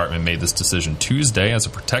Parks Department made this decision Tuesday as a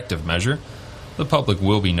protective measure. The public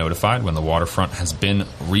will be notified when the waterfront has been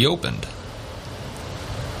reopened.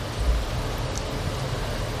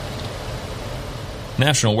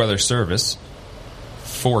 National Weather Service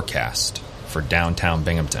forecast for downtown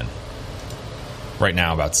Binghamton. Right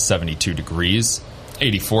now about 72 degrees,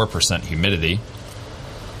 84% humidity.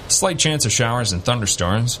 Slight chance of showers and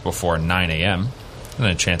thunderstorms before 9 a.m., and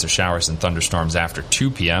then a chance of showers and thunderstorms after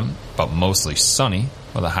 2 p.m., but mostly sunny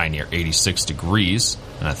with a high near 86 degrees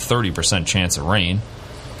and a 30% chance of rain.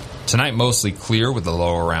 Tonight mostly clear with a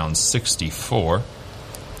low around 64.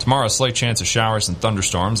 Tomorrow a slight chance of showers and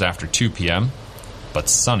thunderstorms after 2 p.m., but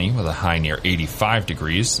sunny with a high near 85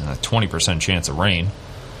 degrees and a 20% chance of rain.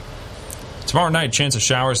 Tomorrow night chance of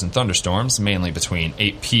showers and thunderstorms mainly between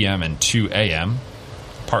 8 p.m. and 2 a.m.,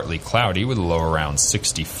 partly cloudy with a low around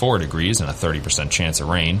 64 degrees and a 30% chance of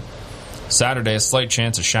rain. Saturday, a slight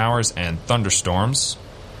chance of showers and thunderstorms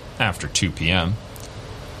after 2 p.m.,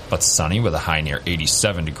 but sunny with a high near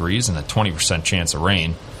 87 degrees and a 20% chance of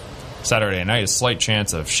rain. Saturday night, a slight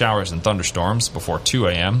chance of showers and thunderstorms before 2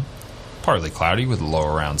 a.m., partly cloudy with a low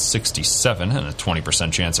around 67 and a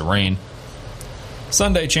 20% chance of rain.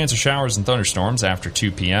 Sunday, chance of showers and thunderstorms after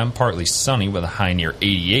 2 p.m., partly sunny with a high near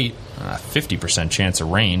 88 and a 50% chance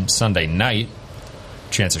of rain. Sunday night,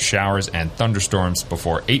 Chance of showers and thunderstorms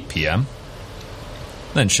before 8 p.m.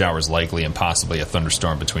 Then showers likely and possibly a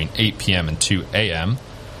thunderstorm between 8 p.m. and 2 a.m.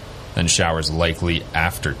 Then showers likely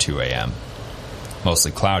after 2 a.m.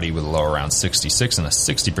 Mostly cloudy with a low around 66 and a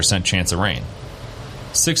 60% chance of rain.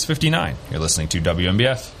 6:59. You're listening to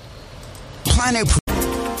WNBF. Planet.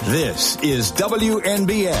 This is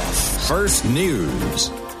WNBF First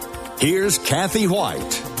News. Here's Kathy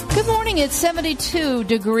Whyte. Good morning. It's 72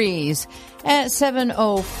 degrees at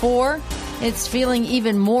 7:04. It's feeling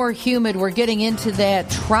even more humid. We're getting into that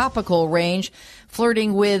tropical range,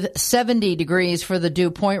 flirting with 70 degrees for the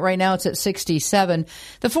dew point. Right now it's at 67.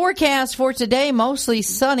 The forecast for today, mostly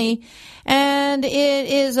sunny, and it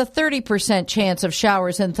is a 30% chance of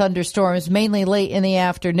showers and thunderstorms, mainly late in the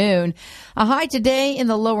afternoon. A high today in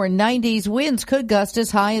the lower 90s. Winds could gust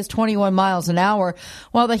as high as 21 miles an hour.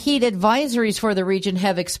 While the heat advisories for the region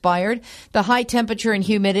have expired, the high temperature and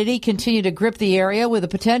humidity continue to grip the area with the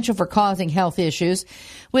potential for causing health issues.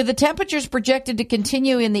 With the temperatures projected to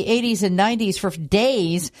continue in the 80s and 90s for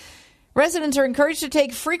days, residents are encouraged to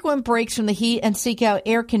take frequent breaks from the heat and seek out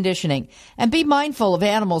air conditioning, and be mindful of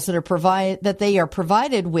animals that they are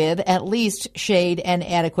provided with at least shade and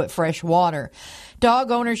adequate fresh water.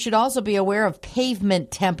 Dog owners should also be aware of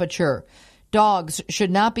pavement temperature. Dogs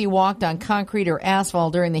should not be walked on concrete or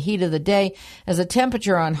asphalt during the heat of the day, as the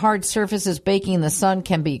temperature on hard surfaces baking in the sun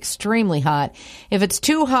can be extremely hot. If it's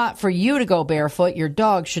too hot for you to go barefoot, your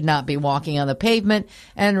dog should not be walking on the pavement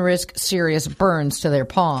and risk serious burns to their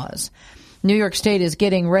paws. New York State is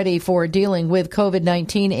getting ready for dealing with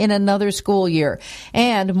COVID-19 in another school year,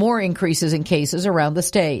 and more increases in cases around the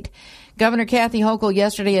state. Governor Kathy Hochul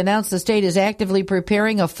yesterday announced the state is actively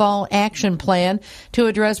preparing a fall action plan to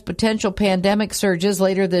address potential pandemic surges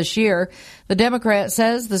later this year. The Democrat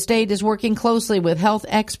says the state is working closely with health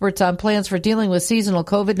experts on plans for dealing with seasonal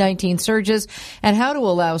COVID-19 surges and how to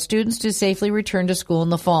allow students to safely return to school in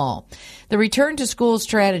the fall. The return to school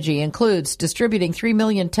strategy includes distributing 3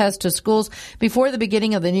 million tests to schools before the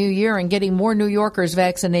beginning of the new year and getting more New Yorkers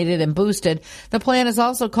vaccinated and boosted. The plan is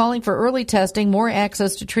also calling for early testing, more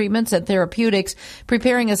access to treatments and therapeutics,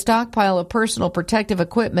 preparing a stockpile of personal protective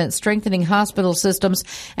equipment, strengthening hospital systems,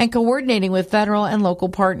 and coordinating with federal and local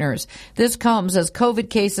partners. This comes as COVID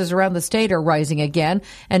cases around the state are rising again,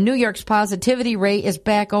 and New York's positivity rate is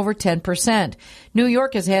back over 10%. New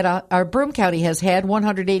York has had, Broome County has had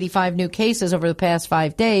 185 new cases over the past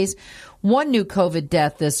 5 days. One new COVID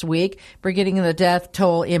death this week, bringing the death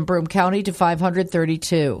toll in Broome County to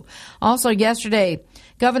 532. Also yesterday,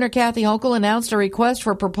 Governor Kathy Hochul announced a request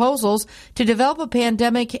for proposals to develop a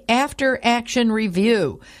pandemic after-action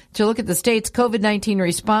review to look at the state's COVID-19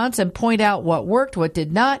 response and point out what worked, what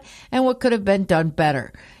did not, and what could have been done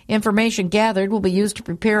better. Information gathered will be used to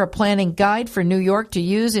prepare a planning guide for New York to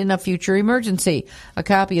use in a future emergency. A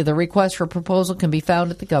copy of the request for proposal can be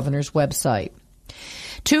found at the governor's website.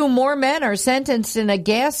 2 more men are sentenced in a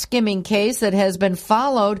gas skimming case that has been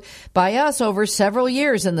followed by us over several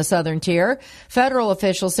years in the Southern Tier. Federal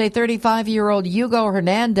officials say 35-year-old Hugo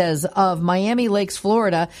Hernandez of Miami Lakes,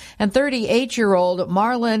 Florida, and 38-year-old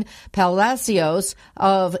Marlon Palacios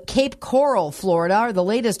of Cape Coral, Florida, are the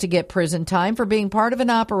latest to get prison time for being part of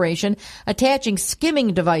an operation attaching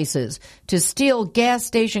skimming devices to steal gas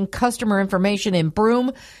station customer information in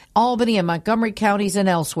Broome, Albany, and Montgomery counties and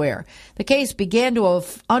elsewhere. The case began to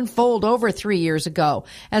unfold over 3 years ago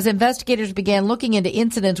as investigators began looking into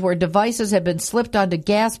incidents where devices had been slipped onto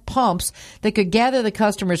gas pumps that could gather the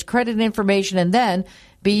customer's credit information and then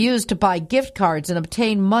be used to buy gift cards and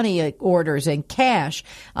obtain money orders and cash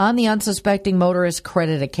on the unsuspecting motorist's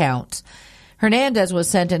credit accounts. Hernandez was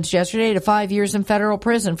sentenced yesterday to 5 years in federal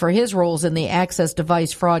prison for his roles in the access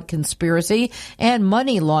device fraud conspiracy and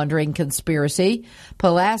money laundering conspiracy.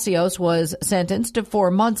 Palacios was sentenced to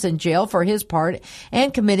 4 months in jail for his part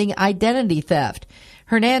and committing identity theft.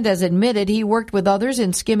 Hernandez admitted he worked with others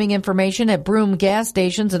in skimming information at Broome gas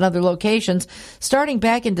stations and other locations starting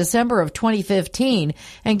back in December of 2015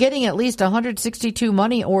 and getting at least 162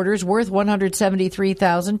 money orders worth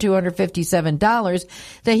 $173,257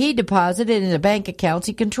 that he deposited into bank accounts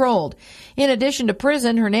he controlled. In addition to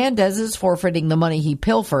prison, Hernandez is forfeiting the money he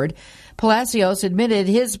pilfered. Palacios admitted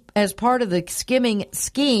as part of the skimming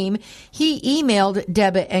scheme, he emailed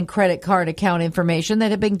debit and credit card account information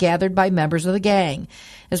that had been gathered by members of the gang.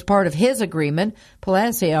 As part of his agreement,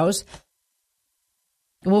 Palacios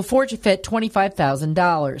will forfeit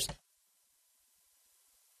 $25,000.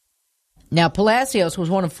 Now, Palacios was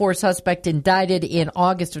one of 4 suspects indicted in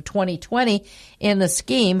August of 2020 in the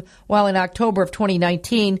scheme, while in October of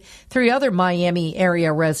 2019, 3 other Miami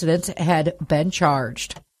area residents had been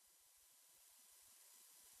charged.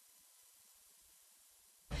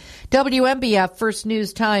 WMBF First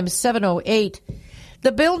News Time 7:08.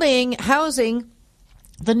 The building housing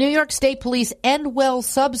the New York State Police Endwell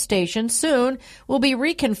substation soon will be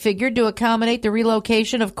reconfigured to accommodate the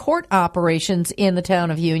relocation of court operations in the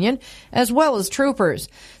town of Union, as well as troopers.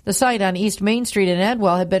 The site on East Main Street in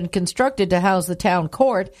Endwell had been constructed to house the town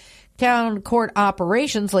court. Town court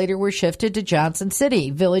operations later were shifted to Johnson City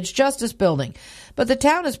Village Justice Building. But the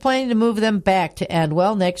town is planning to move them back to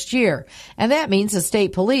Endwell next year, and that means the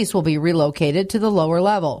state police will be relocated to the lower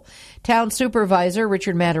level. Town Supervisor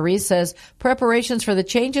Richard Matarese says preparations for the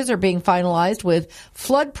changes are being finalized with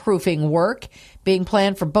flood-proofing work being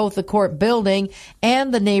planned for both the court building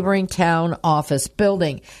and the neighboring town office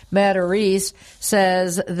building. Matarese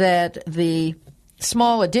says that the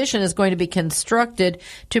small addition is going to be constructed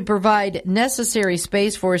to provide necessary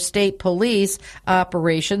space for state police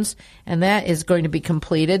operations, and that is going to be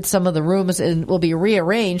completed. Some of the rooms will be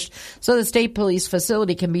rearranged so the state police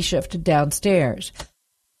facility can be shifted downstairs.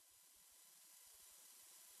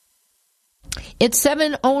 It's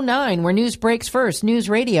 7:09 where news breaks first. News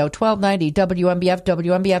Radio 1290 WMBF,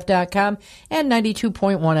 WMBF.com, and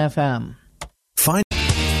 92.1 FM. Find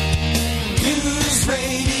News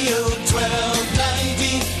Radio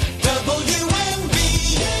 1290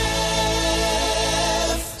 WMBF.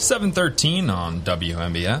 7:13 on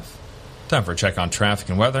WMBF. Time for a check on traffic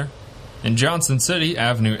and weather. In Johnson City,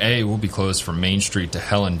 Avenue A will be closed from Main Street to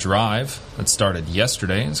Helen Drive. That started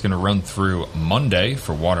yesterday and is going to run through Monday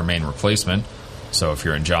for water main replacement. So if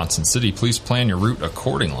you're in Johnson City, please plan your route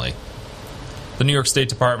accordingly. The New York State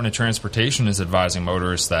Department of Transportation is advising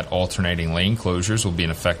motorists that alternating lane closures will be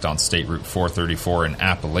in effect on State Route 434 in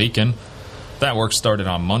Appalachian. That work started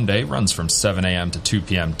on Monday, runs from 7 a.m. to 2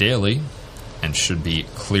 p.m. daily, and should be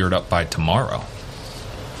cleared up by tomorrow.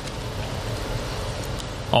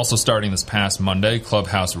 Also starting this past Monday,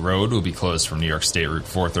 Clubhouse Road will be closed from New York State Route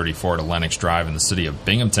 434 to Lenox Drive in the city of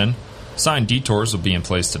Binghamton. Signed detours will be in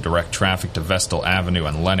place to direct traffic to Vestal Avenue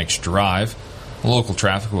and Lenox Drive. Local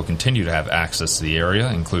traffic will continue to have access to the area,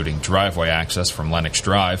 including driveway access from Lenox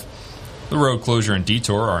Drive. The road closure and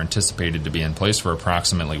detour are anticipated to be in place for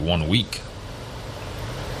approximately 1 week.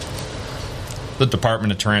 The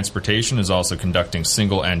Department of Transportation is also conducting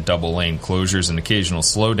single and double lane closures and occasional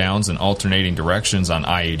slowdowns in alternating directions on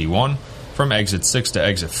I-81 from exit 6 to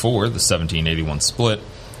exit 4, the 1781 split.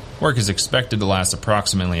 Work is expected to last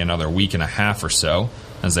approximately another week and a half or so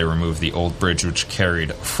as they remove the old bridge which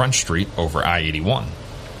carried Front Street over I-81.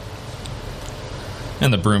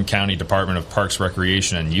 And the Broome County Department of Parks,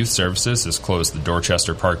 Recreation, and Youth Services has closed the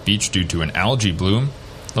Dorchester Park Beach due to an algae bloom.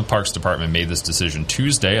 The Parks Department made this decision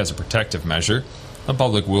Tuesday as a protective measure. The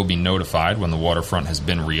public will be notified when the waterfront has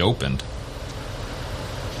been reopened.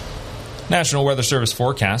 National Weather Service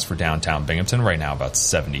forecast for downtown Binghamton right now about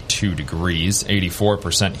 72 degrees,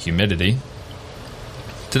 84% humidity.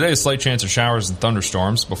 Today, a slight chance of showers and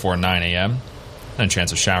thunderstorms before 9 a.m., and a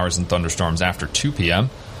chance of showers and thunderstorms after 2 p.m.,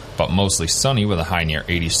 but mostly sunny with a high near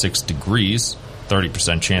 86 degrees,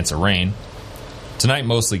 30% chance of rain. Tonight,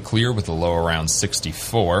 mostly clear with a low around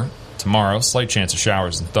 64. Tomorrow, slight chance of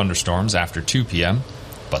showers and thunderstorms after 2 p.m.,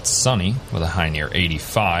 but sunny with a high near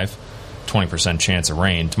 85. 20% chance of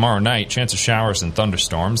rain. Tomorrow night, chance of showers and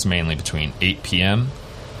thunderstorms, mainly between 8 p.m.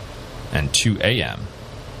 and 2 a.m.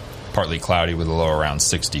 Partly cloudy with a low around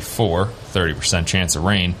 64. 30% chance of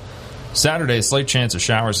rain. Saturday, slight chance of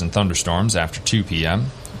showers and thunderstorms after 2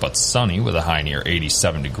 p.m., but sunny with a high near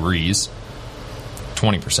 87 degrees.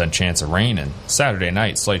 20% chance of rain. And Saturday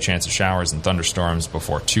night, slight chance of showers and thunderstorms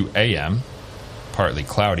before 2 a.m. Partly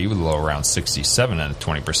cloudy with a low around 67 and a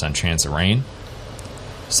 20% chance of rain.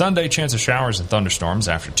 Sunday, chance of showers and thunderstorms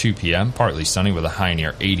after 2 p.m., partly sunny with a high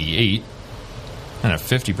near 88, and a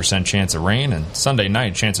 50% chance of rain. And Sunday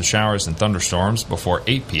night, chance of showers and thunderstorms before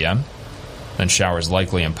 8 p.m., then showers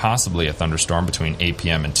likely and possibly a thunderstorm between 8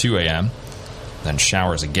 p.m. and 2 a.m., then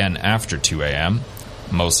showers again after 2 a.m.,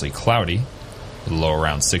 mostly cloudy, with a low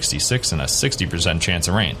around 66 and a 60% chance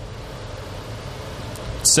of rain.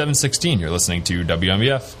 7:16, you're listening to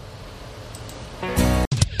WMBF.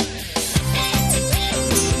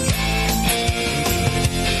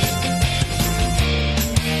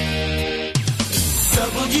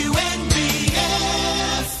 WMBF.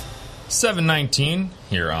 7:19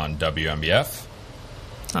 here on WMBF.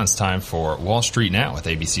 Now it's time for Wall Street Now with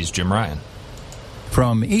ABC's Jim Ryan.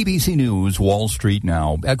 From ABC News, Wall Street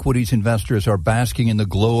Now. Equities investors are basking in the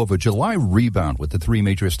glow of a July rebound with the three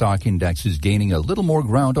major stock indexes gaining a little more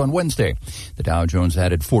ground on Wednesday. The Dow Jones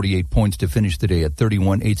added 48 points to finish the day at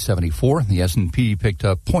 31,874. The S&P picked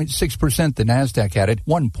up 0.6%. The Nasdaq added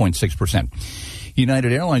 1.6%.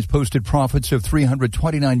 United Airlines posted profits of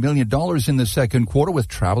 $329 million in the second quarter, with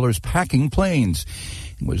travelers packing planes.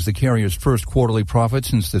 It was the carrier's first quarterly profit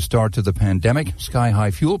since the start of the pandemic.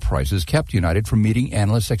 Sky-high fuel prices kept United from meeting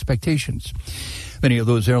analysts' expectations. Many of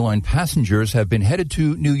those airline passengers have been headed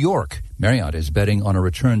to New York. Marriott is betting on a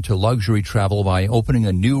return to luxury travel by opening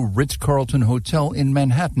a new Ritz-Carlton hotel in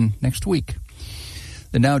Manhattan next week.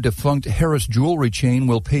 The now-defunct Harris jewelry chain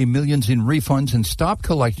will pay millions in refunds and stop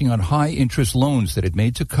collecting on high-interest loans that it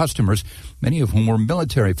made to customers, many of whom were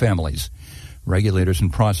military families. Regulators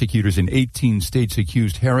and prosecutors in 18 states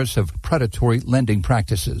accused Harris of predatory lending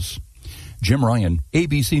practices. Jim Ryan,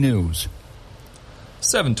 ABC News.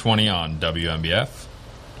 7:20 on WNBF.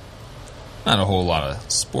 Not a whole lot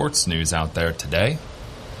of sports news out there today.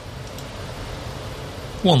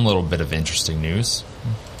 One little bit of interesting news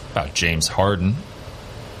about James Harden.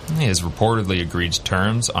 He has reportedly agreed to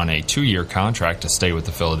terms on a 2-year contract to stay with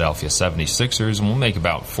the Philadelphia 76ers and will make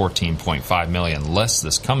about $14.5 million less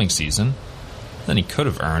this coming season than he could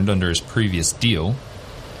have earned under his previous deal.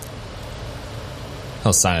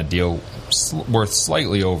 He'll sign a deal worth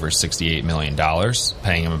slightly over $68 million,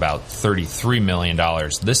 paying him about $33 million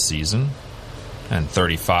this season and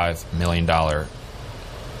 $35 million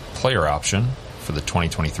player option for the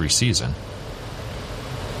 2023 season.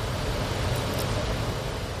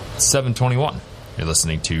 7:21. You're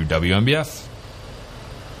listening to WNBF.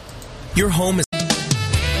 Your home is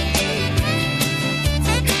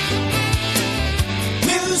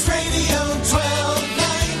News Radio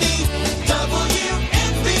 1290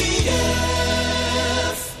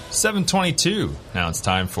 WNBF. 7:22. Now it's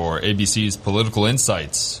time for ABC's Political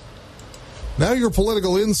Insights. Now your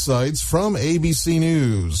political insights from ABC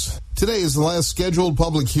News. Today is the last scheduled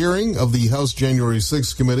public hearing of the House January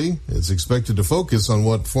 6th committee. It's expected to focus on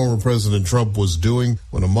what former President Trump was doing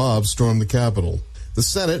when a mob stormed the Capitol. The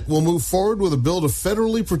Senate will move forward with a bill to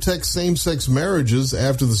federally protect same-sex marriages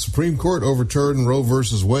after the Supreme Court overturned Roe v.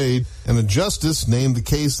 Wade, and a justice named the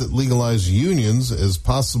case that legalized unions as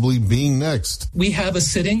possibly being next. We have a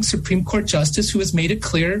sitting Supreme Court justice who has made it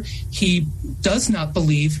clear he does not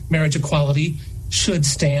believe marriage equality should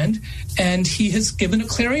stand, and he has given a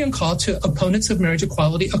clarion call to opponents of marriage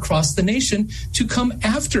equality across the nation to come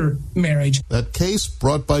after marriage. That case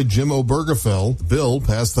brought by Jim Obergefell. The bill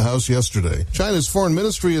passed the House yesterday. China's foreign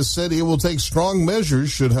ministry has said it will take strong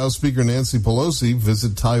measures should House Speaker Nancy Pelosi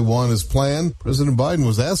visit Taiwan as planned. President Biden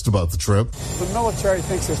was asked about the trip. The military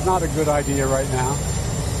thinks it's not a good idea right now,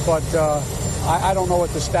 but I don't know what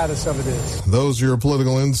the status of it is. Those are your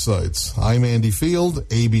political insights. I'm Andy Field,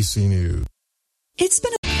 ABC News. It's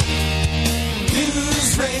been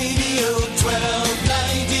News Radio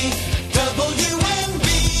 1290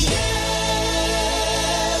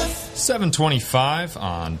 WNBF. 7:25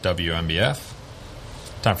 on WNBF.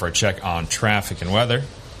 Time for a check on traffic and weather.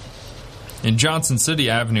 In Johnson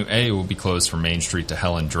City, Avenue A will be closed from Main Street to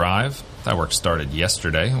Helen Drive. That work started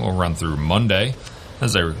yesterday. We'll run through Monday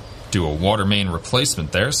as they do a water main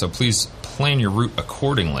replacement there, so please plan your route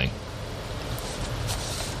accordingly.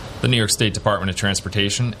 The New York State Department of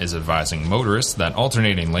Transportation is advising motorists that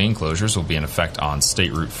alternating lane closures will be in effect on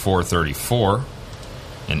State Route 434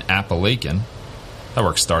 in Appalachian. That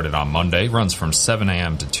work started on Monday, runs from 7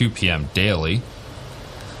 a.m. to 2 p.m. daily,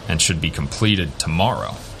 and should be completed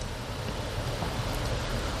tomorrow.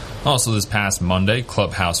 Also this past Monday,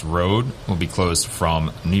 Clubhouse Road will be closed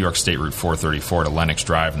from New York State Route 434 to Lenox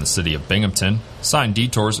Drive in the city of Binghamton. Signed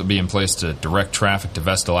detours will be in place to direct traffic to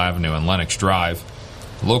Vestal Avenue and Lenox Drive.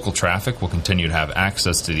 Local traffic will continue to have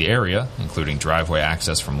access to the area, including driveway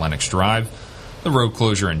access from Lenox Drive. The road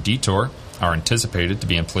closure and detour are anticipated to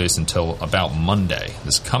be in place until about Monday,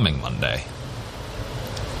 this coming Monday.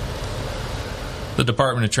 The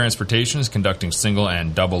Department of Transportation is conducting single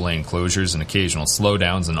and double lane closures and occasional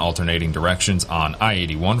slowdowns in alternating directions on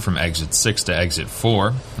I-81 from exit 6 to exit 4,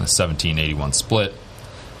 a 1781 split.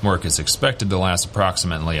 Work is expected to last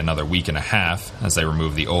approximately another week and a half as they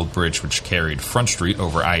remove the old bridge which carried Front Street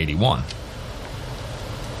over I-81.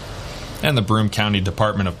 And the Broome County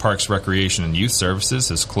Department of Parks, Recreation, and Youth Services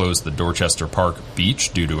has closed the Dorchester Park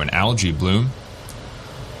Beach due to an algae bloom.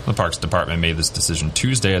 The Parks Department made this decision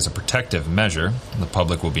Tuesday as a protective measure. The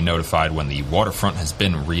public will be notified when the waterfront has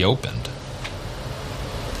been reopened.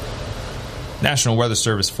 National Weather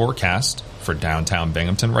Service forecast for downtown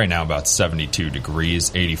Binghamton, right now about 72 degrees,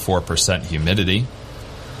 84% humidity.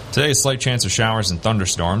 Today, a slight chance of showers and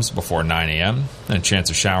thunderstorms before 9 a.m., and a chance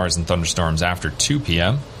of showers and thunderstorms after 2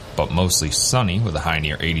 p.m., but mostly sunny with a high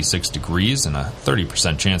near 86 degrees and a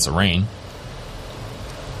 30% chance of rain.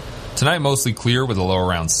 Tonight, mostly clear with a low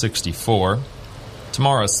around 64.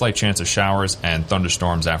 Tomorrow, a slight chance of showers and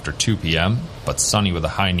thunderstorms after 2 p.m., but sunny with a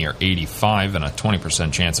high near 85 and a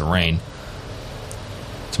 20% chance of rain.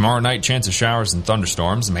 Tomorrow night, chance of showers and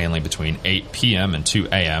thunderstorms, mainly between 8 p.m. and 2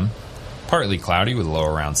 a.m. Partly cloudy with a low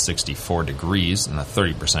around 64 degrees and a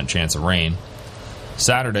 30% chance of rain.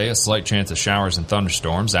 Saturday, a slight chance of showers and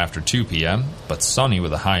thunderstorms after 2 p.m., but sunny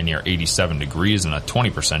with a high near 87 degrees and a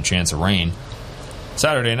 20% chance of rain.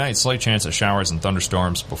 Saturday night, slight chance of showers and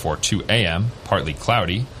thunderstorms before 2 a.m., partly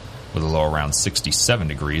cloudy with a low around 67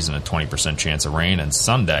 degrees and a 20% chance of rain. And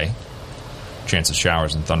Sunday, chance of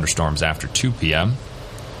showers and thunderstorms after 2 p.m.,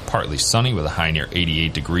 partly sunny with a high near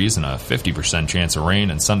 88 degrees and a 50% chance of rain.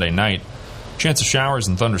 And Sunday night, chance of showers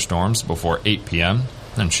and thunderstorms before 8 p.m.,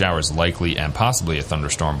 and showers likely and possibly a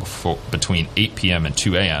thunderstorm between 8 p.m. and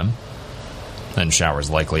 2 a.m., then showers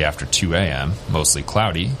likely after 2 a.m., mostly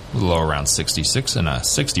cloudy, with a low around 66 and a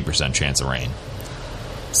 60% chance of rain.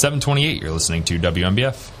 7:28, you're listening to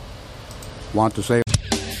WMBF. Want to say...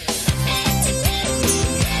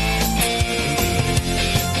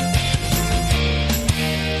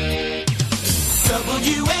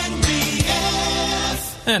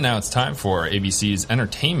 WMBF. And now it's time for ABC's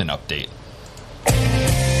Entertainment Update.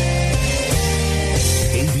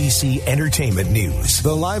 ABC Entertainment News.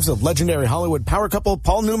 The lives of legendary Hollywood power couple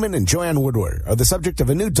Paul Newman and Joanne Woodward are the subject of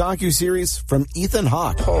a new docuseries from Ethan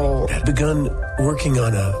Hawke. Paul had begun working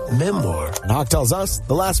on a memoir. And Hawke tells us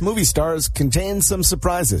the last movie stars contained some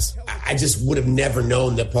surprises. I just would have never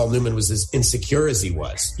known that Paul Newman was as insecure as he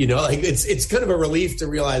was. You know, like it's kind of a relief to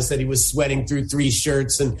realize that he was sweating through 3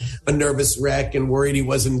 shirts and a nervous wreck and worried he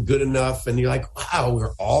wasn't good enough. And you're like, wow,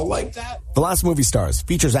 we're all like that? The Last Movie Stars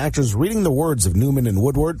features actors reading the words of Newman and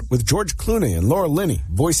Woodward, with George Clooney and Laura Linney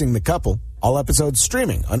voicing the couple. All episodes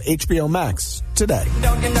streaming on HBO Max today.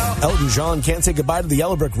 Elton John can't say goodbye to the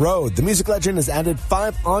Yellow Brick Road. The music legend has added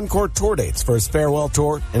 5 encore tour dates for his farewell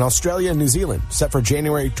tour in Australia and New Zealand, set for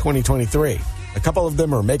January 2023. A couple of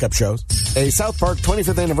them are makeup shows. A South Park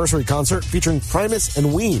 25th anniversary concert featuring Primus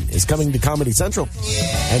and Ween is coming to Comedy Central.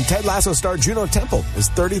 And Ted Lasso star Juno Temple is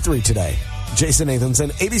 33 today. Jason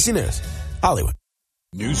Nathanson, ABC News, Hollywood.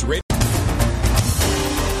 News Radio.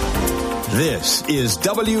 This is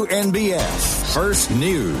WNBF First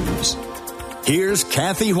News. Here's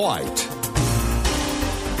Kathy Whyte.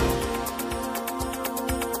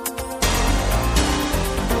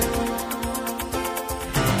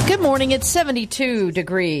 Good morning. It's 72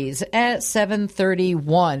 degrees at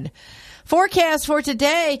 7:31. Forecast for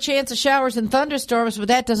today, chance of showers and thunderstorms, but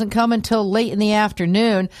that doesn't come until late in the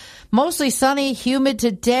afternoon. Mostly sunny, humid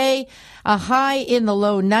today, a high in the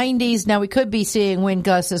low 90s. Now, we could be seeing wind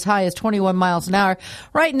gusts as high as 21 miles an hour.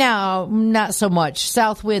 Right now, not so much.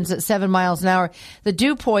 South winds at 7 miles an hour. The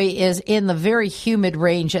dew point is in the very humid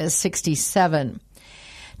range at 67.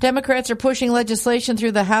 Democrats are pushing legislation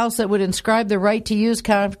through the House that would inscribe the right to use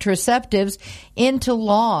contraceptives into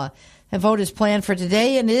law. A vote is planned for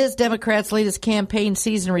today, and it is Democrats' latest campaign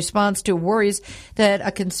season response to worries that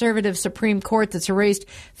a conservative Supreme Court that's erased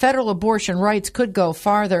federal abortion rights could go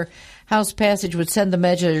farther. House passage would send the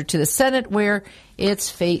measure to the Senate, where its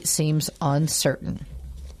fate seems uncertain.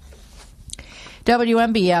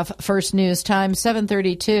 WMBF First News Time,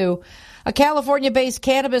 7:32. A California-based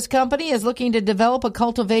cannabis company is looking to develop a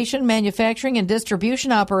cultivation, manufacturing, and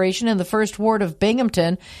distribution operation in the first ward of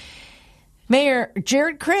Binghamton. Mayor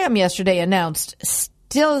Jared Cram yesterday announced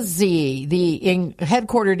Stilzy,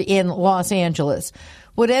 headquartered in Los Angeles,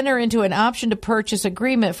 would enter into an option to purchase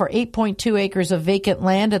agreement for 8.2 acres of vacant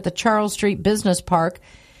land at the Charles Street Business Park.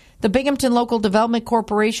 The Binghamton Local Development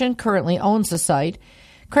Corporation currently owns the site.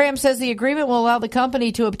 Cram says the agreement will allow the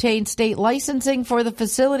company to obtain state licensing for the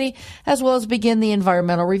facility as well as begin the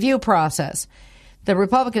environmental review process. The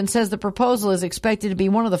Republican says the proposal is expected to be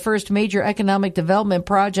one of the first major economic development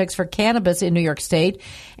projects for cannabis in New York State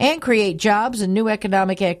and create jobs and new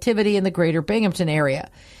economic activity in the greater Binghamton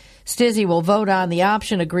area. Stizzy will vote on the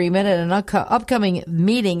option agreement at an upcoming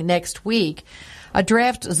meeting next week. A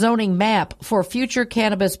draft zoning map for future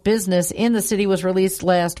cannabis business in the city was released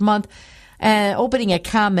last month, opening a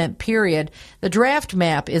comment period. The draft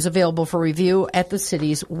map is available for review at the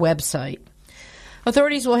city's website.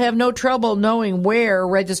 Authorities will have no trouble knowing where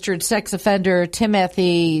registered sex offender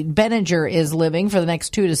Timothy Benninger is living for the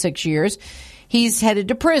next 2 to 6 years. He's headed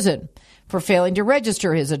to prison for failing to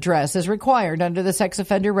register his address as required under the Sex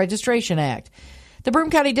Offender Registration Act. The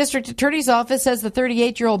Broome County District Attorney's Office says the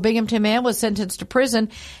 38-year-old Binghamton man was sentenced to prison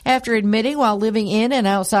after admitting while living in and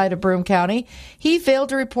outside of Broome County he failed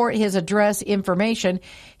to report his address information.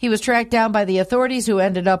 He was tracked down by the authorities, who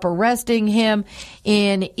ended up arresting him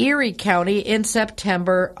in Erie County in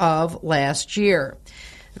September of last year.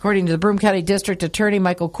 According to the Broome County District Attorney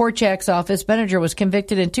Michael Korchak's office, Benninger was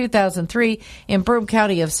convicted in 2003 in Broome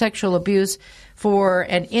County of sexual abuse for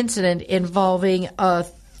an incident involving a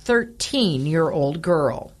 13-year-old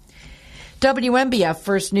girl. WMBF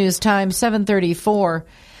First News Time, 7:34.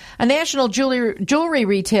 A national jewelry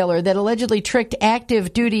retailer that allegedly tricked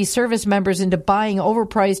active duty service members into buying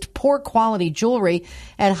overpriced, poor-quality jewelry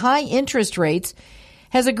at high interest rates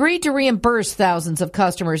has agreed to reimburse thousands of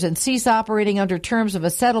customers and cease operating under terms of a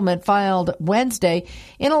settlement filed Wednesday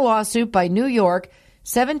in a lawsuit by New York,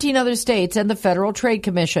 17 other states, and the Federal Trade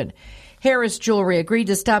Commission. Harris Jewelry agreed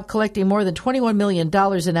to stop collecting more than $21 million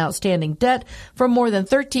in outstanding debt from more than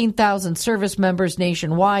 13,000 service members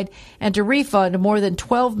nationwide and to refund more than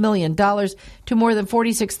 $12 million to more than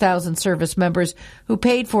 46,000 service members who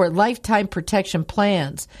paid for lifetime protection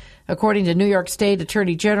plans. According to New York State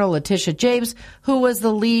Attorney General Letitia James, who was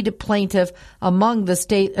the lead plaintiff among the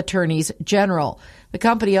state attorneys general. The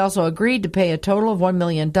company also agreed to pay a total of $1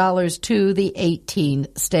 million to the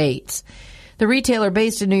 18 states. The retailer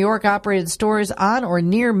based in New York operated stores on or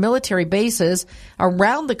near military bases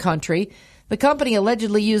around the country. The company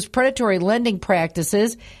allegedly used predatory lending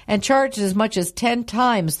practices and charged as much as 10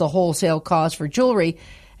 times the wholesale cost for jewelry.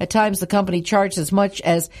 At times, the company charged as much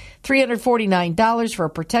as $349 for a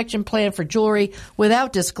protection plan for jewelry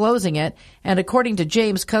without disclosing it. And according to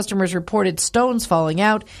James, customers reported stones falling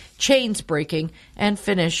out, chains breaking, and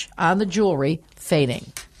finish on the jewelry fading.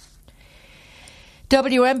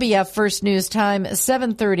 WMBF First News Time,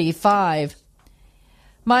 7:35.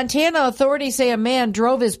 Montana authorities say a man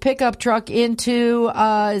drove his pickup truck into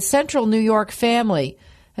a central New York family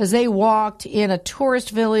as they walked in a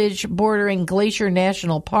tourist village bordering Glacier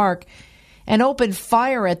National Park and opened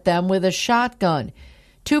fire at them with a shotgun.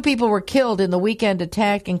 2 people were killed in the weekend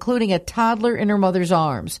attack, including a toddler in her mother's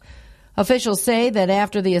arms. Officials say that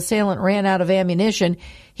after the assailant ran out of ammunition,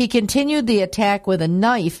 he continued the attack with a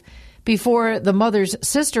knife before the mother's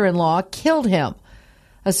sister-in-law killed him.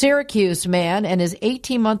 A Syracuse man and his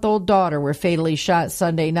 18-month-old daughter were fatally shot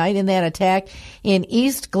Sunday night in that attack in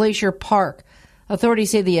East Glacier Park. Authorities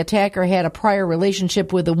say the attacker had a prior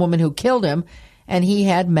relationship with the woman who killed him, and he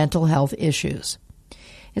had mental health issues.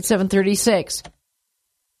 It's 7:36.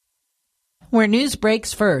 Where news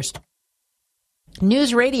breaks first.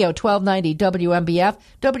 News Radio 1290 WMBF,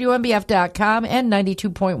 WMBF.com, and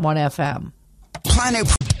 92.1 FM. Planet.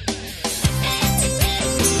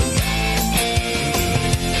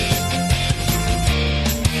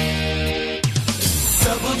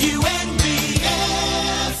 WMBF.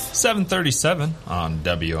 7:37 on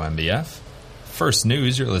WMBF. First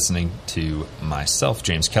news, you're listening to myself,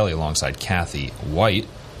 James Kelly, alongside Kathy Whyte.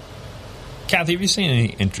 Kathy, have you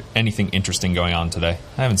seen anything interesting going on today?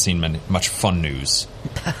 I haven't seen much fun news.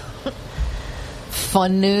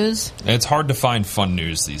 Fun news? It's hard to find fun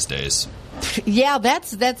news these days. Yeah,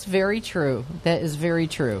 that's very true. That is very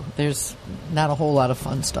true. There's not a whole lot of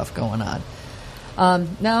fun stuff going on.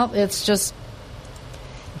 No, it's just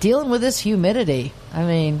dealing with this humidity. I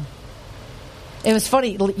mean, it was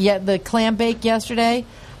funny. Yeah, the clam bake yesterday,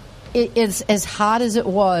 it's as hot as it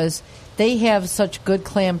was. They have such good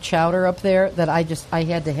clam chowder up there that I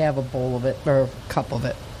had to have a bowl of it or a cup of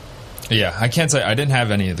it. Yeah, I can't say I didn't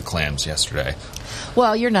have any of the clams yesterday.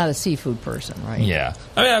 Well, you're not a seafood person, right? Yeah.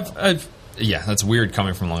 I mean, I've yeah, that's weird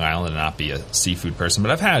coming from Long Island and not be a seafood person,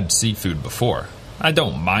 but I've had seafood before. I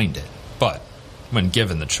don't mind it, but when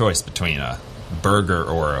given the choice between a burger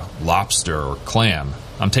or a lobster or clam,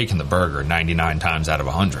 I'm taking the burger 99 times out of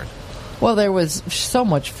 100. Well, there was so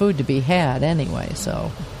much food to be had anyway,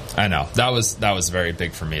 so... I know. That was very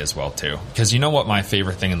big for me as well, too. Because you know what my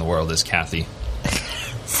favorite thing in the world is, Kathy?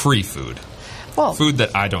 Free food. Well, food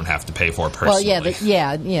that I don't have to pay for personally. Well,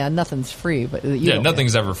 yeah, nothing's free. But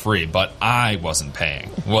nothing's ever free, but I wasn't paying.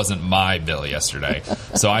 It wasn't my bill yesterday.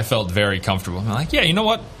 So I felt very comfortable. I'm like, yeah, you know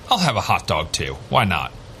what? I'll have a hot dog, too. Why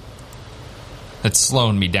not? It's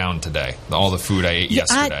slowing me down today, all the food I ate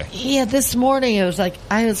yesterday. This morning it was like,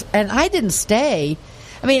 and I didn't stay.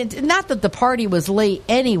 I mean, not that the party was late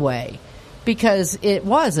anyway, because it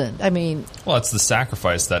wasn't. I mean... Well, it's the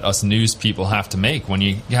sacrifice that us news people have to make when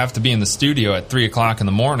you have to be in the studio at 3 o'clock in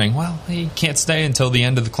the morning. Well, you can't stay until the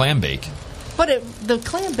end of the clam bake. But the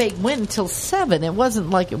clam bake went until 7. It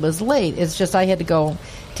wasn't like it was late. It's just I had to go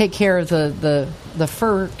take care of the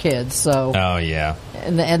fur kids. So. Oh, yeah.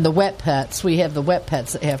 And the wet pets. We have the wet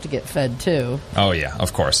pets that have to get fed, too. Oh, yeah.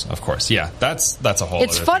 Of course. Yeah, that's a whole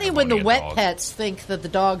It's funny when the wet pets think that the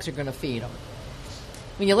dogs are going to feed them.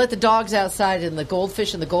 When you let the dogs outside and the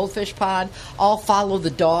goldfish in the goldfish pond all follow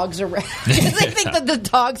the dogs around. They think that the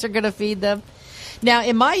dogs are going to feed them. Now,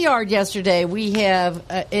 in my yard yesterday, we have,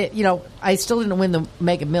 I still didn't win the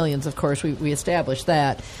Mega Millions, of course. We established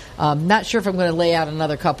that. Not sure if I'm going to lay out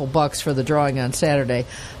another couple bucks for the drawing on Saturday.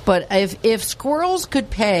 But if squirrels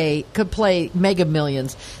could play Mega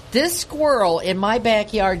Millions, this squirrel in my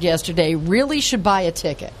backyard yesterday really should buy a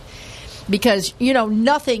ticket. Because,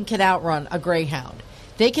 nothing can outrun a greyhound.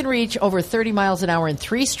 They can reach over 30 miles an hour in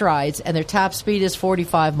 3 strides, and their top speed is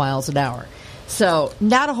 45 miles an hour. So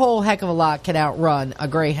not a whole heck of a lot can outrun a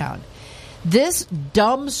greyhound. This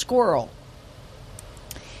dumb squirrel,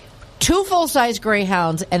 2 full-size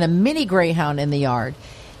greyhounds and a mini greyhound in the yard,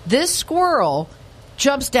 this squirrel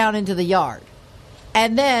jumps down into the yard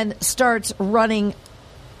and then starts running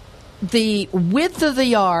the width of the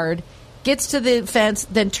yard, gets to the fence,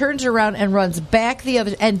 then turns around and runs back the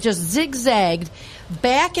other, and just zigzagged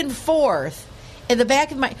back and forth in the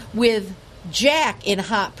back of with Jack in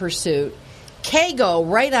hot pursuit. Kago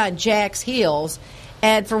right on Jack's heels,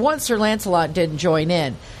 and for once Sir Lancelot didn't join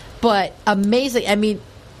in. But amazing. I mean,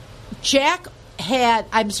 Jack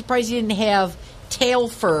I'm surprised he didn't have tail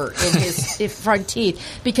fur in his front teeth,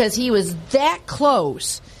 because he was that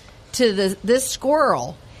close to this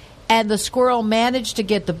squirrel, and the squirrel managed to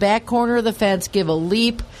get the back corner of the fence, give a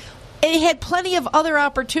leap. It had plenty of other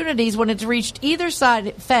opportunities when it's reached either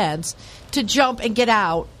side fence to jump and get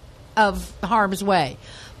out of harm's way.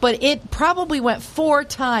 But it probably went 4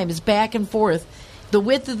 times back and forth the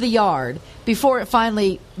width of the yard before it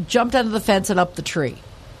finally jumped under the fence and up the tree.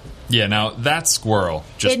 Yeah, now that squirrel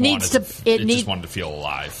just wanted to feel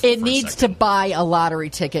alive. It needs to buy a lottery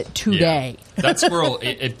ticket today. Yeah. That squirrel,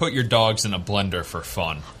 it put your dogs in a blender for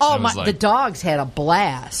fun. Oh, the dogs had a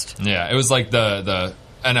blast. Yeah, it was like the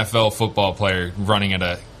NFL football player running at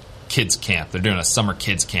a kids camp. They're doing a summer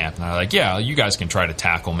kids camp, and they're like, yeah, you guys can try to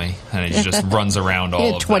tackle me. And he just runs around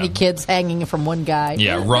all of 20 them. kids hanging from one guy.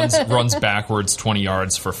 Yeah, runs backwards 20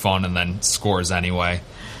 yards for fun and then scores anyway.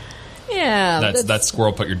 Yeah. That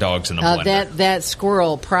squirrel put your dogs in a blender. That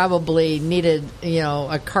squirrel probably needed,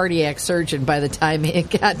 a cardiac surgeon by the time it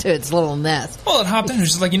got to its little nest. Well, it hopped in. It was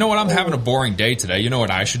just like, you know what? I'm having a boring day today. You know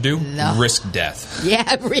what I should do? No. Risk death.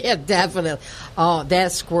 Yeah, definitely. Oh,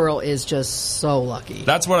 that squirrel is just so lucky.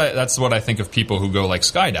 That's what I think of people who go like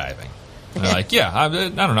skydiving. And they're like, I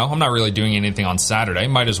don't know. I'm not really doing anything on Saturday.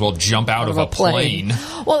 Might as well jump out of a plane.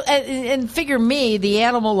 Well, and figure me, the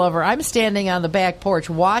animal lover, I'm standing on the back porch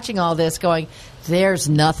watching all this going, there's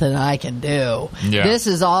nothing I can do. Yeah. This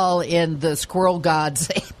is all in the squirrel god's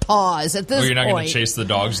paws at this point. You're not going to chase the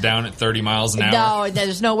dogs down at 30 miles an hour? No,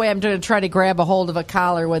 there's no way I'm going to try to grab a hold of a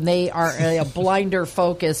collar when they are a blinder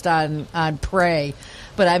focused on prey.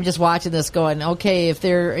 But I'm just watching this going, okay, if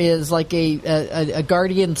there is like a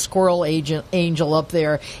guardian squirrel angel up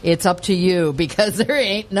there, it's up to you, because there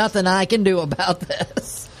ain't nothing I can do about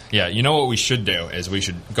this. Yeah, you know what we should do is we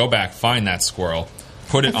should go back, find that squirrel,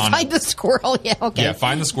 put it on... Find the squirrel, yeah, okay. Yeah,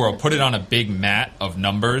 find the squirrel, put it on a big mat of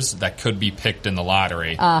numbers that could be picked in the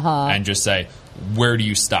lottery, and just say, where do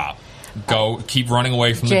you stop? Go, keep running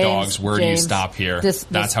away from the dogs. Where do you stop here?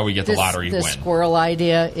 That's how we get the lottery win. This squirrel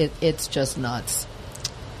idea, it's just nuts.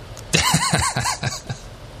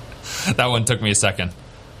 That one took me a second.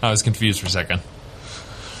 I was confused for a second.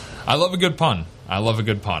 I love a good pun.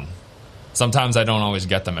 Sometimes I don't always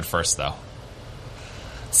get them at first, though.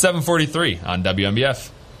 7:43 on WMBF.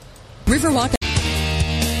 Riverwalk.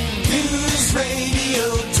 News Radio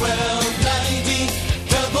 1290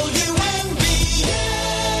 WMBF.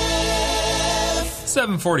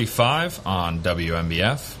 7:45 on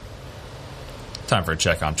WMBF. Time for a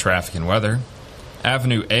check on traffic and weather.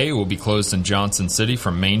 Avenue A will be closed in Johnson City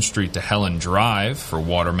from Main Street to Helen Drive for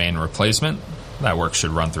water main replacement. That work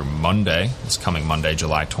should run through Monday. It's coming Monday,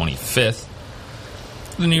 July 25th.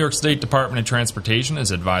 The New York State Department of Transportation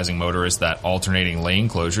is advising motorists that alternating lane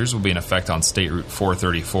closures will be in effect on State Route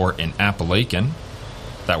 434 in Appalachian.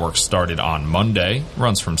 That work started on Monday,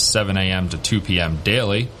 runs from 7 a.m. to 2 p.m.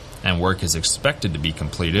 daily, and work is expected to be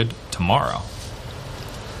completed tomorrow.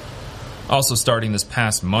 Also starting this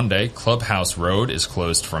past Monday, Clubhouse Road is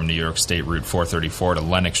closed from New York State Route 434 to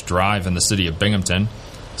Lenox Drive in the city of Binghamton.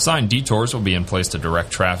 Signed detours will be in place to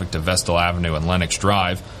direct traffic to Vestal Avenue and Lenox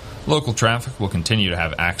Drive. Local traffic will continue to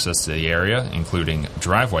have access to the area, including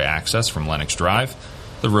driveway access from Lenox Drive.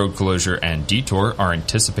 The road closure and detour are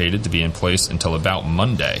anticipated to be in place until about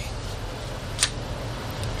Monday.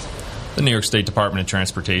 The New York State Department of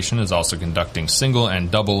Transportation is also conducting single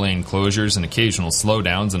and double lane closures and occasional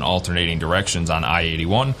slowdowns in alternating directions on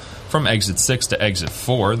I-81 from exit 6 to exit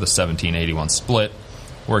 4, the 1781 split.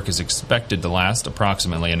 Work is expected to last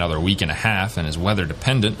approximately another week and a half and is weather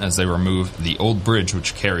dependent as they remove the old bridge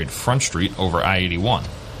which carried Front Street over I-81.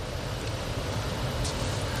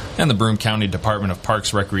 And the Broome County Department of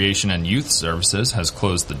Parks, Recreation, and Youth Services has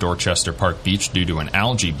closed the Dorchester Park Beach due to an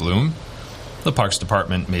algae bloom. The Parks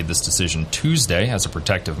Department made this decision Tuesday as a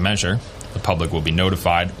protective measure. The public will be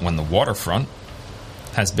notified when the waterfront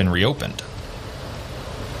has been reopened.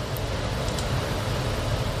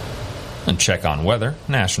 And check on weather.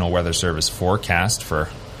 National Weather Service forecast for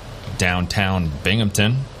downtown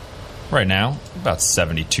Binghamton. Right now, about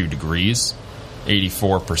 72 degrees,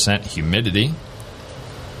 84% humidity.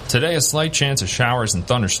 Today, a slight chance of showers and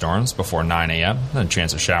thunderstorms before 9 a.m., then a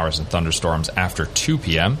chance of showers and thunderstorms after 2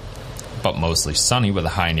 p.m., but mostly sunny with a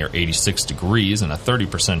high near 86 degrees and a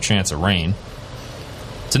 30% chance of rain.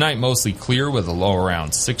 Tonight, mostly clear with a low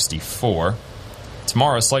around 64.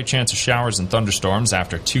 Tomorrow, a slight chance of showers and thunderstorms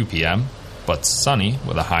after 2 p.m., but sunny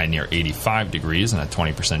with a high near 85 degrees and a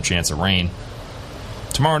 20% chance of rain.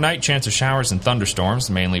 Tomorrow night, chance of showers and thunderstorms,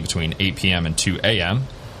 mainly between 8 p.m. and 2 a.m.,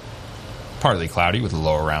 partly cloudy with a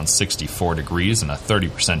low around 64 degrees and a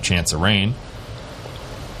 30% chance of rain.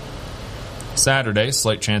 Saturday,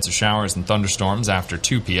 slight chance of showers and thunderstorms after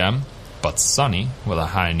 2 p.m., but sunny with a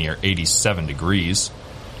high near 87 degrees.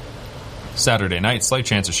 Saturday night, slight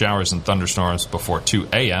chance of showers and thunderstorms before 2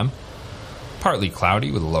 a.m., partly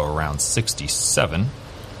cloudy with a low around 67.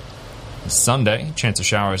 Sunday, chance of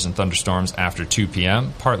showers and thunderstorms after 2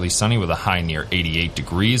 p.m., partly sunny with a high near 88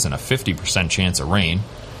 degrees and a 50% chance of rain.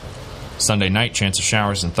 Sunday night, chance of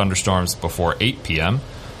showers and thunderstorms before 8 p.m.,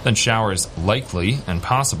 then showers likely and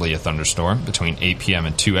possibly a thunderstorm between 8 p.m.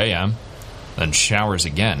 and 2 a.m., then showers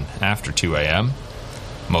again after 2 a.m.,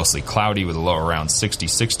 mostly cloudy with a low around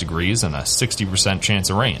 66 degrees and a 60%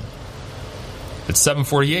 chance of rain. It's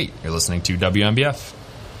 7:48. You're listening to WNBF.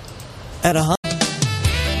 At a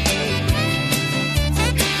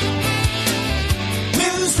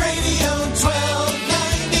News Radio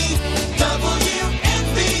 1290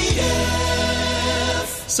 WNBF.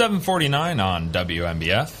 7:49 on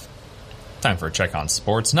WNBF. Time for a check on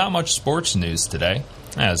sports. Not much sports news today,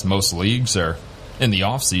 as most leagues are in the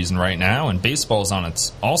off-season right now, and baseball's on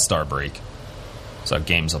its all-star break. So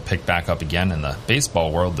games will pick back up again in the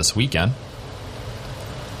baseball world this weekend.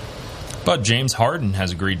 But James Harden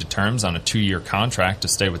has agreed to terms on a 2-year contract to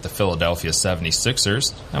stay with the Philadelphia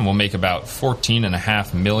 76ers and will make about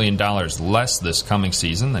 $14.5 million less this coming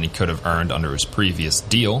season than he could have earned under his previous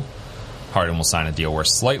deal. Harden will sign a deal worth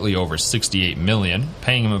slightly over $68 million,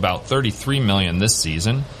 paying him about $33 million this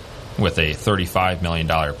season, with a $35 million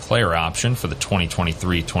player option for the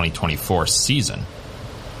 2023-2024 season.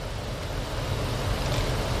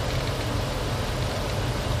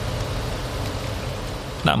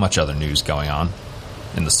 Not much other news going on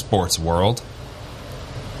in the sports world.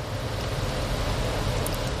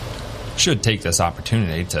 Should take this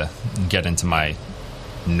opportunity to get into my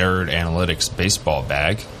nerd analytics baseball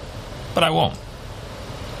bag, but I won't.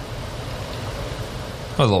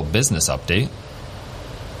 A little business update.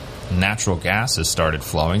 Natural gas has started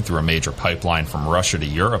flowing through a major pipeline from Russia to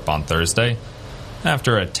Europe on Thursday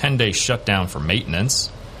after a 10-day shutdown for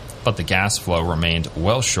maintenance. But the gas flow remained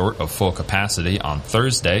well short of full capacity on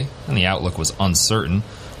Thursday, and the outlook was uncertain,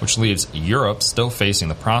 which leaves Europe still facing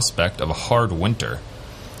the prospect of a hard winter.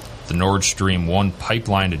 The Nord Stream 1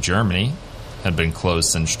 pipeline to Germany had been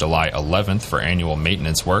closed since July 11th for annual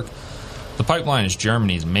maintenance work. The pipeline is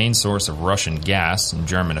Germany's main source of Russian gas, and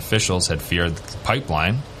German officials had feared that the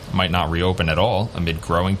pipeline might not reopen at all amid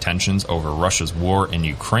growing tensions over Russia's war in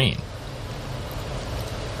Ukraine.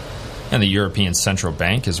 And the European Central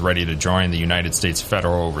Bank is ready to join the United States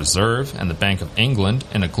Federal Reserve and the Bank of England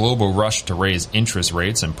in a global rush to raise interest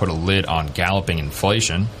rates and put a lid on galloping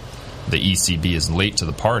inflation. The ECB is late to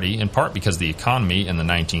the party, in part because the economy in the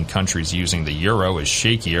 19 countries using the euro is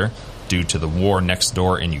shakier due to the war next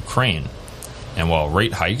door in Ukraine. And while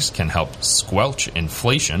rate hikes can help squelch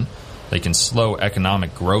inflation, they can slow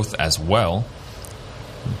economic growth as well.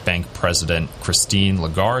 Bank President Christine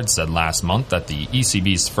Lagarde said last month that the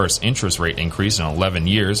ECB's first interest rate increase in 11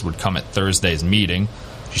 years would come at Thursday's meeting.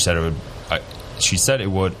 She said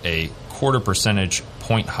it would a quarter percentage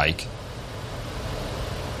point hike,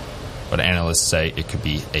 but analysts say it could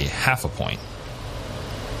be a half a point.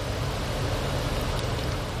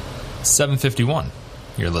 7:51.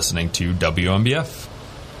 You're listening to WNBF.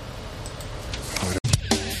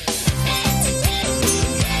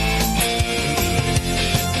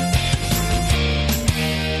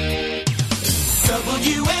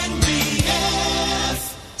 WNBF.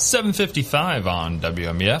 7:55 on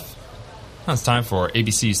WNBF. Now it's time for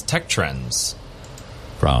ABC's Tech Trends.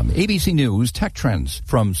 From ABC News Tech Trends.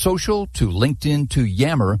 From social to LinkedIn to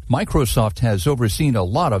Yammer, Microsoft has overseen a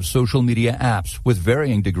lot of social media apps with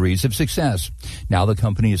varying degrees of success. Now the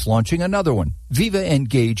company is launching another one, Viva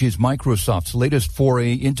Engage is Microsoft's latest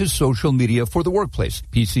foray into social media for the workplace.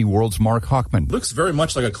 PC World's Mark Hochman. Looks very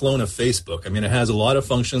much like a clone of Facebook. I mean, it has a lot of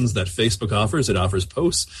functions that Facebook offers. It offers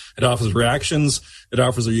posts. It offers reactions. It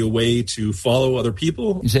offers you a way to follow other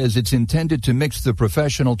people. He says it's intended to mix the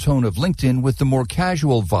professional tone of LinkedIn with the more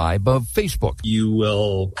casual vibe of Facebook. You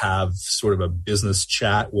will have sort of a business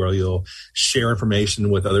chat where you'll share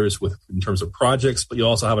information with others in terms of projects, but you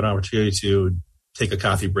also have an opportunity to take a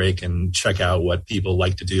coffee break and check out what people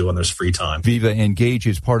like to do on their free time. Viva Engage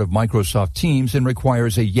is part of Microsoft Teams and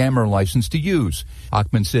requires a Yammer license to use.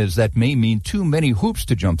 Achman says that may mean too many hoops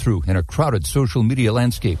to jump through in a crowded social media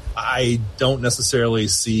landscape. I don't necessarily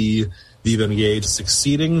see Viva Engage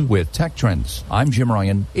succeeding. With Tech Trends, I'm Jim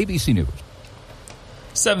Ryan, ABC News.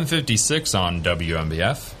 7:56 on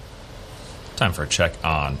WMBF. Time for a check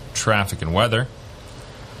on traffic and weather.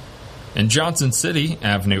 In Johnson City,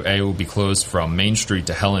 Avenue A will be closed from Main Street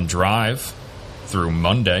to Helen Drive through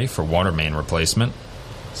Monday for water main replacement,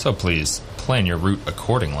 so please plan your route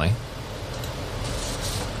accordingly.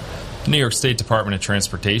 The New York State Department of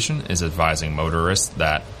Transportation is advising motorists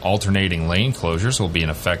that alternating lane closures will be in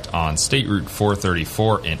effect on State Route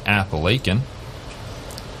 434 in Appalachian.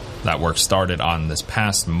 That work started on this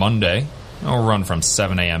past Monday and will run from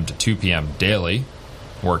 7 a.m. to 2 p.m. daily.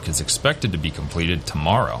 Work is expected to be completed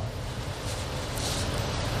tomorrow.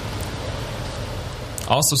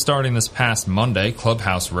 Also starting this past Monday,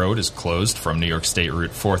 Clubhouse Road is closed from New York State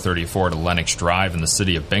Route 434 to Lenox Drive in the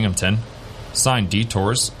city of Binghamton. Signed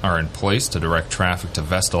detours are in place to direct traffic to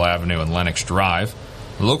Vestal Avenue and Lenox Drive.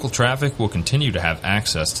 Local traffic will continue to have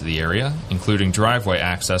access to the area, including driveway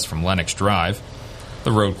access from Lenox Drive.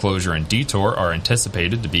 The road closure and detour are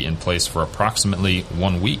anticipated to be in place for approximately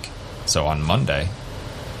 1 week, so on Monday,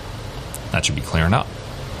 that should be clearing up.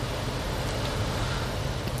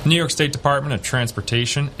 New York State Department of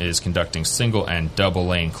Transportation is conducting single and double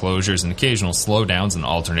lane closures and occasional slowdowns in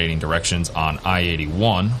alternating directions on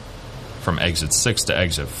I-81 from exit 6 to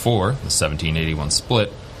exit 4, the 1781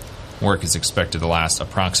 split. Work is expected to last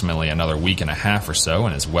approximately another week and a half or so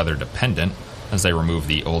and is weather dependent as they remove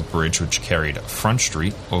the old bridge which carried Front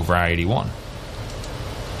Street over I-81.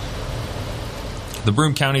 The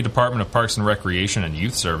Broome County Department of Parks and Recreation and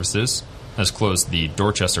Youth Services has closed the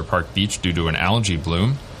Dorchester Park Beach due to an algae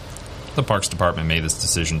bloom. The Parks Department made this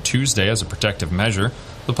decision Tuesday as a protective measure.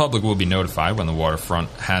 The public will be notified when the waterfront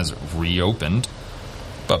has reopened,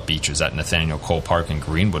 but beaches at Nathaniel Cole Park and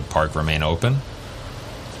Greenwood Park remain open.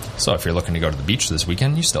 So if you're looking to go to the beach this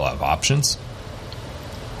weekend, you still have options.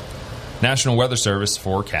 National Weather Service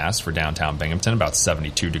forecast for downtown Binghamton, about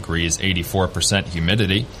 72 degrees, 84%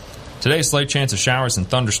 humidity. Today, slight chance of showers and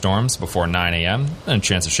thunderstorms before 9 a.m., and a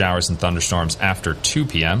chance of showers and thunderstorms after 2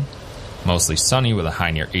 p.m. Mostly sunny with a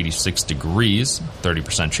high near 86 degrees,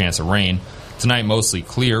 30% chance of rain. Tonight, mostly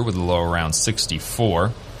clear with a low around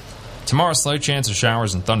 64. Tomorrow, slight chance of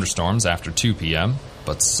showers and thunderstorms after 2 p.m.,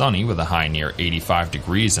 but sunny with a high near 85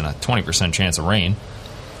 degrees and a 20% chance of rain.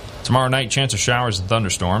 Tomorrow night, chance of showers and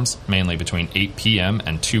thunderstorms, mainly between 8 p.m.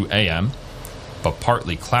 and 2 a.m., but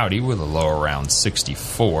partly cloudy with a low around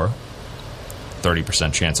 64.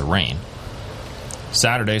 30% chance of rain.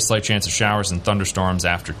 Saturday, slight chance of showers and thunderstorms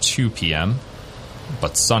after 2 p.m.,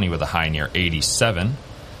 but sunny with a high near 87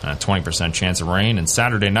 and a 20% chance of rain. And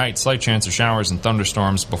Saturday night, slight chance of showers and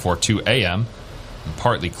thunderstorms before 2 a.m., and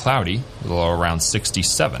partly cloudy with a low around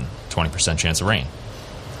 67, 20% chance of rain.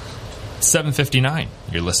 7:59.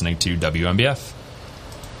 You're listening to WMBF.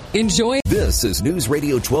 Enjoy. This is News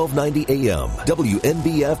Radio 1290 AM,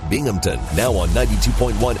 WNBF Binghamton. Now on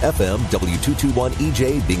 92.1 FM, W221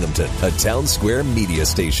 EJ Binghamton, a Town Square media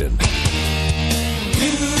station.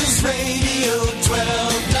 News Radio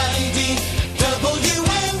 1290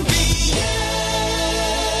 WNBF.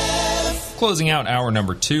 Closing out hour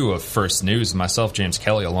number 2 of First News, myself, James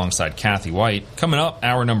Kelly, alongside Kathy Whyte. Coming up,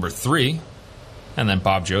 hour number 3, and then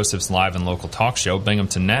Bob Joseph's live and local talk show,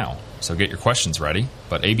 Binghamton Now. So get your questions ready.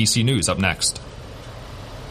 But ABC News up next.